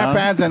tour. 2.5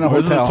 bands in a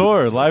Where's hotel. the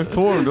tour? Live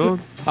tour, dude.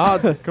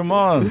 Come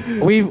on.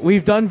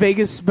 We've done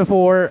Vegas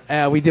before.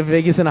 We did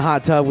Vegas in a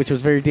hot tub, which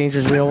was very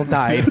dangerous. We all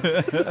died.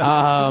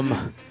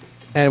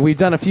 And we've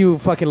done a few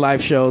fucking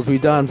live shows.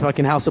 We've done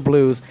fucking House of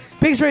Blues.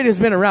 Pigs Radio has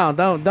been around.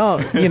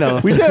 Don't you know?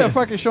 We did a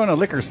fucking show in a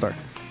liquor store.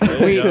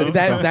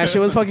 That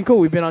shit was fucking cool.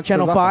 We've been on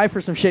Channel 5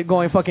 for some shit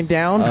going fucking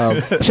down.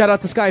 Shout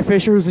out to Sky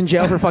Fisher, who's in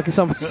jail for fucking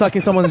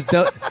sucking someone's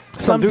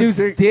some dude's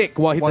dick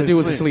while the dude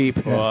was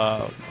asleep.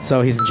 Wow.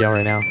 So he's in jail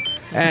right now.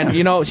 And,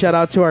 you know, shout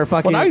out to our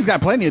fucking... Well, now he's got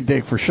plenty of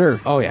dick for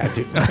sure. Oh, yeah,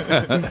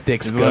 dude.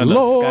 Dick's good.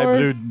 Lord. Sky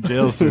blue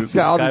jail suit. He's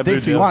got all the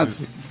dicks he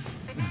wants.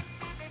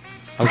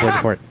 I was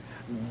waiting for it.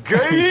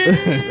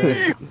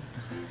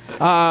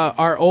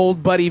 Our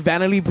old buddy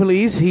Vanity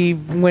Police, he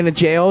went to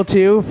jail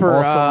too for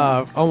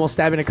almost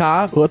stabbing a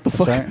cop. What the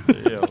fuck?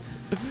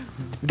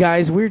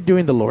 Guys, we're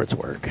doing the Lord's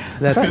work.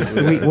 That's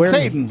we're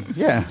Satan.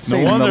 Yeah,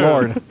 Satan wonder. the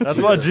Lord.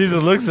 That's why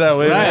Jesus looks that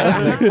way.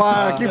 Right.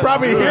 Fuck, you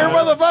probably hear,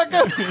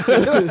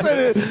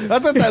 motherfucker.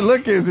 that's what that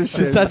look is and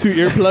shit. Tattoo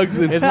earplugs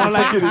and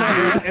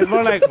It's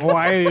more like,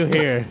 why are you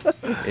here?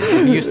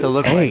 It used to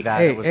look like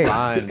that. It was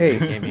fine when you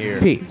came here.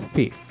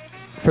 Pete,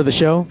 for the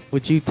show,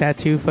 would you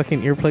tattoo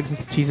fucking earplugs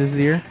into Jesus'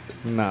 ear?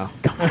 No.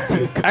 Come on,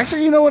 dude.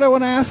 Actually, you know what I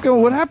want to ask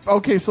him? What happened?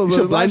 Okay, so you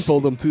should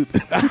blindfold them too. Is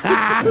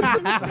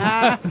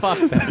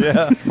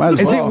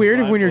it weird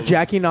if when you're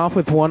jacking off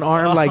with one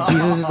arm, like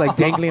Jesus is like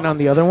dangling on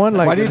the other one?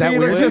 Like, why do you think he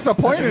looks weird?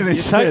 disappointed and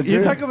shit?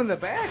 You tuck him in the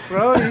back,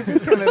 bro.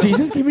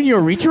 Jesus giving you a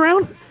reach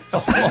around? You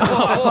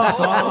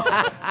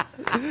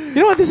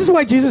know what? This is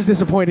why Jesus is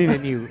disappointed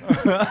in you.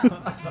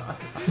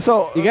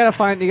 So you gotta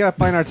find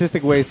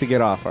artistic ways to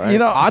get off. All right? You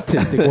know,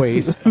 autistic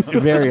ways.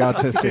 Very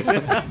autistic.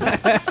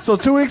 So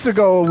 2 weeks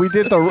ago we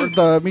did the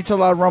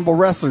Michelada Rumble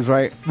Wrestlers,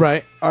 right?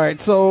 Right. All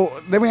right.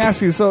 So let me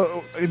ask you.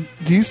 So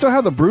do you still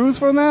have the bruise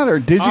from that, or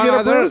did you get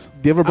a bruise?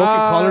 Do you have a broken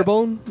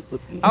collarbone?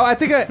 Oh, I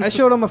think I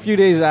showed him a few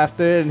days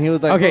after, and he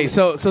was like, okay,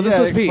 so this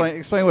was Pete.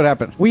 Explain what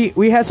happened.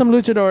 We had some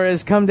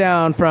luchadores come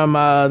down from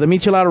the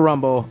Michelada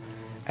Rumble.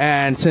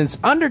 And since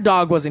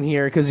Underdog wasn't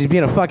here because he's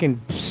being a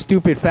fucking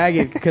stupid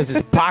faggot because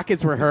his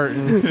pockets were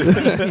hurting,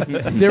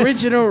 the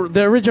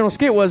original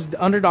skit was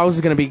Underdog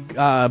was going to be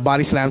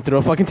body slammed through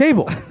a fucking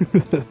table.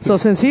 So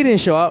since he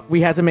didn't show up,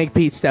 we had to make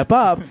Pete step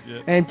up,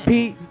 and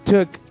Pete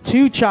took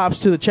 2 chops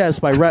to the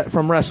chest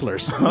from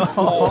wrestlers.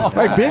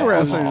 Like big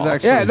wrestlers,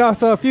 actually. Yeah, no.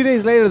 So a few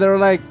days later, they were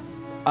like,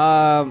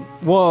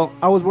 well,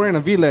 I was wearing a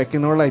V-neck,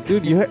 and they were like,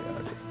 dude,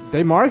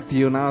 they marked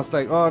you, and I was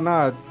like, oh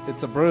no,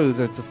 it's a bruise,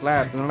 it's a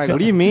slap. And they're like, what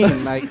do you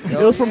mean? Like, it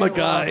was from a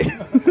guy.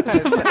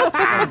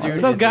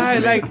 Some guy,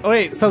 like,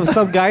 wait,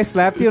 some guy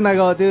slapped you, and I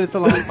go, dude, it's a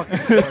long fucking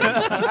story.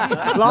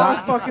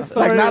 Fucking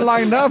story. Like, not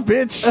lined up,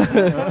 bitch.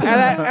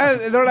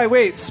 and they're like,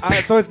 wait,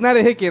 so it's not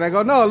a hickey. And I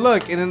go, no,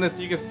 look, and then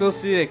you can still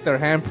see like their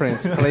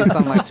handprints placed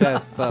on my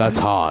chest. So. That's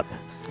hot.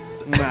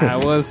 Nah,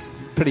 it was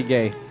pretty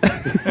gay.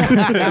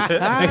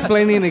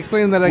 explaining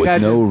that I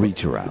got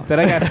reach around.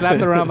 That I got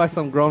slapped around by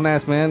some grown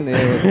ass man.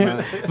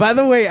 By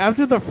the way,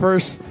 after the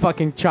first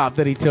fucking chop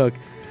that he took,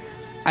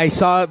 I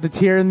saw the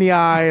tear in the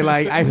eye.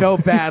 Like, I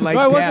felt bad. Like,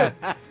 damn.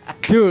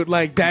 Dude,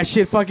 like, that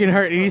shit fucking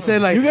hurt. And he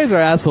said, like, you guys are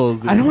assholes,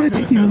 dude. I don't want to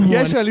take the other one. You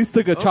guys should at least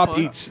took a chop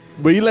each.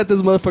 But you let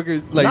this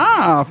motherfucker, like,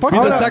 fuck be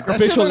the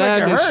sacrificial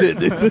lamb and shit,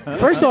 dude.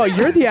 First of all,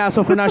 you're the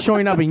asshole for not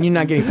showing up and you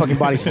not getting fucking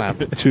body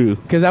slammed. True.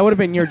 Because that would have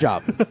been your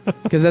job.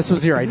 Because this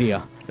was your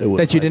idea.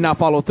 That you did not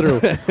follow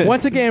through.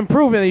 Once again,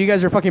 proving that you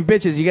guys are fucking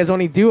bitches. You guys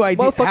only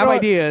have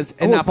ideas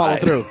and not follow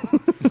through.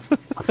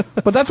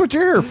 But that's what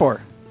you're here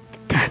for.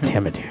 God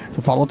damn it, dude.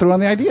 To follow through on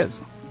the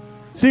ideas.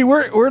 See,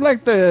 we're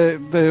like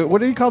the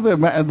what do you call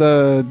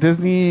the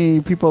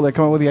Disney people that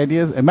come up with the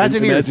ideas?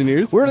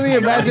 Imagineers. We're the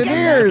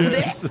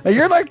Imagineers. And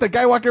you're like the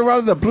guy walking around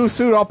in the blue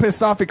suit all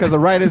pissed off because the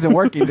ride isn't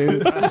working,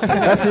 dude.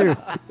 That's you.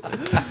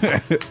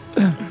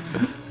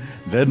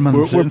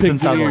 We're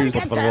Pixieers.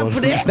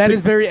 That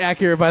is very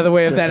accurate, by the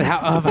way, of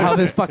how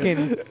this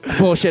fucking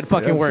bullshit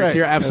fucking works. Right.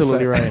 You're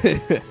absolutely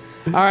right.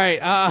 All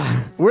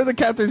right. We're the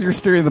captains. You're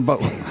steering the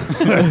boat.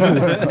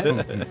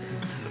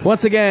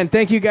 Once again,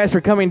 thank you guys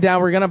for coming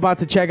down. We're about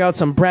to check out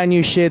some brand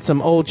new shit,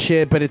 some old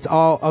shit, but it's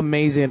all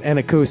amazing and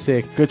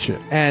acoustic. Good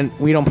shit. And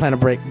we don't plan to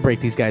break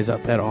these guys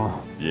up at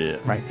all. Yeah.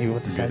 Right, even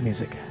with the sad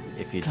music.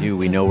 If you do,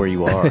 we know where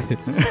you are.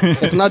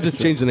 If not, just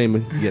change the name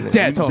and get it.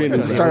 Yeah,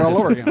 totally. Start all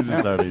over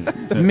again.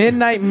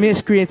 Midnight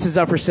Miscreants is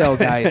up for sale,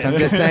 guys. I'm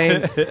just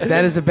saying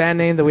that is the band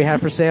name that we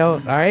have for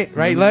sale. All right,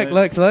 right.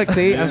 Look.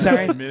 See, I'm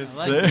sorry.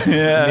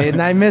 Yeah.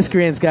 Midnight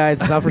Miscreants, guys.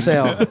 It's up for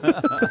sale.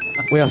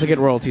 We also get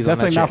royalties.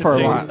 Definitely on not for a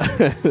lot.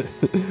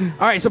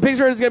 All right, so Pigs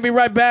Radio is going to be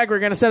right back. We're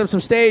going to set up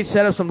some stage,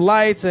 set up some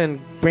lights, and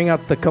bring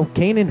out the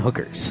cocaine and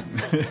hookers.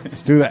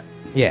 Let's do that.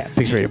 Yeah,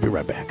 Pigs Radio will be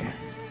right back.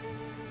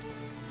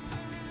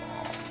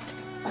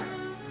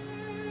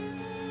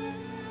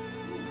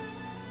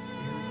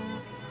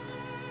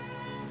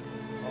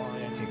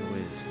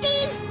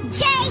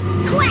 DJ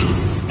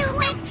Quest,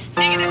 stupid.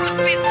 Nigga, this the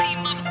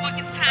 15th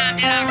motherfucking time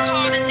that I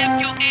called and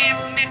left your ass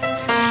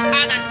messages.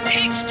 I done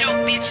text your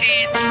bitch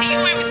ass and you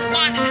ain't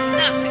responded to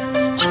nothing.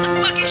 What the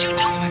fuck is you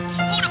doing?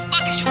 Who the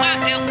fuck is you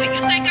out there with?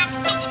 You think I'm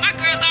stupid? My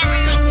girls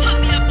already done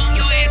put me up on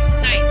your ass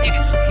tonight,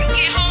 nigga. You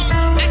get home,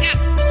 I got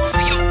some food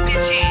for your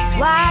bitch ass.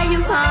 Why you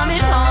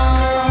coming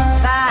home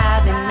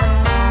 5 in the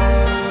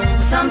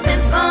morning?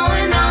 Something's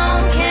going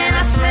on. Can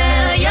I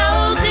smell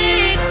your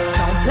dick?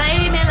 Don't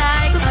play me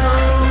like a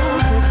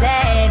fool, 'cause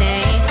that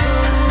ain't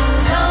cool.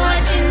 So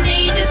what you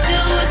need to do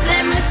is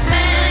let me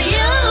smell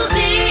your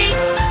dick.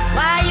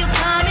 Why you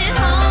coming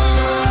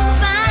home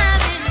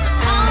 5 in the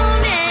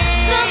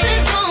morning?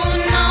 Something's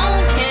going on.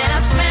 Can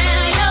I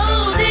smell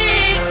your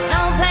dick?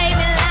 Don't play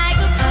me like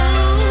a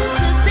fool,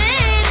 'cause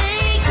that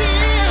ain't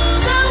cool.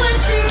 So what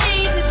you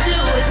need to do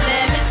is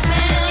let me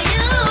smell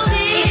your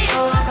dick. It's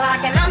 4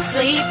 o'clock and I'm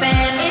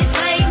sleeping. It's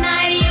late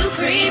night and you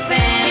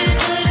creeping. You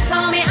could've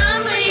told me I'm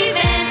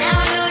leaving. Now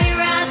I know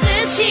you're out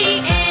there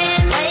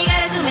cheating. Why you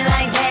gotta do me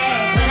like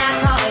that? When I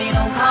call you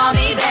don't call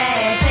me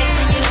back.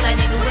 Texting you like,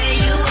 nigga, where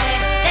you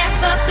at? That's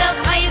fucked up.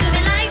 Why you do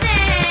me like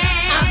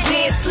that? I'm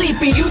dead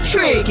sleeping, you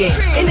tricking.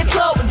 In the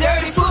club with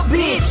dirty foot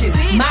bitches.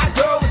 My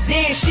girl was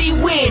there, she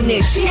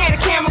witnessed. She had a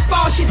camera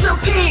phone, she took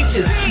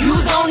pictures. You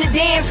was on the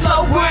dance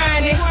floor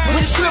grinding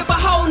with a stripper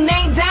whole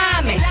name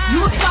Diamond.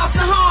 You was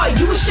saucing hard,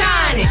 you was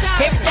shining.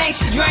 Everything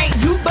she drank,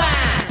 you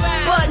buying.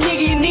 Fuck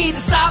nigga, you need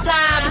to stop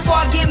lying before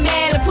I get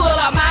mad and pull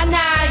out my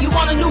 9. You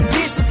want a new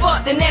bitch to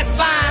fuck, then that's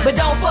fine. But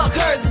don't fuck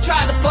hers and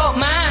try to fuck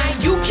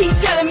mine. You keep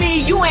telling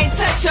me you ain't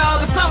touch her,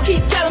 but some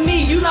keep telling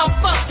me you done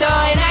fucked her.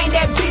 And I ain't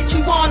that bitch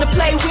you wanna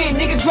play with.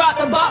 Nigga, drop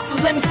the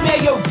boxes, let me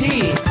smell your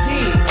dick.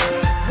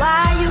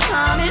 Why you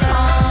coming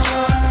home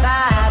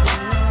 5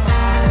 in the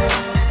morning?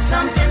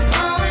 Something's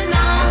going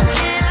on.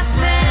 Can I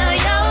smell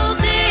your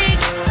dick?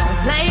 Don't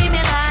play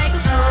me like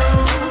a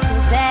fool,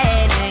 'cause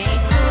that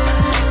ain't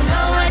cool. So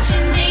what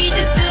you need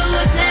to do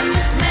is let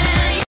me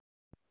smell your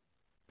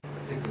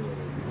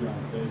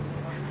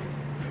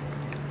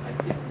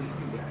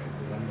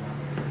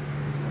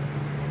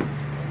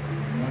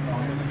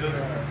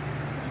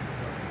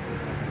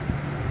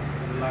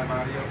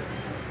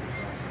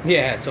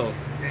Yeah, totally.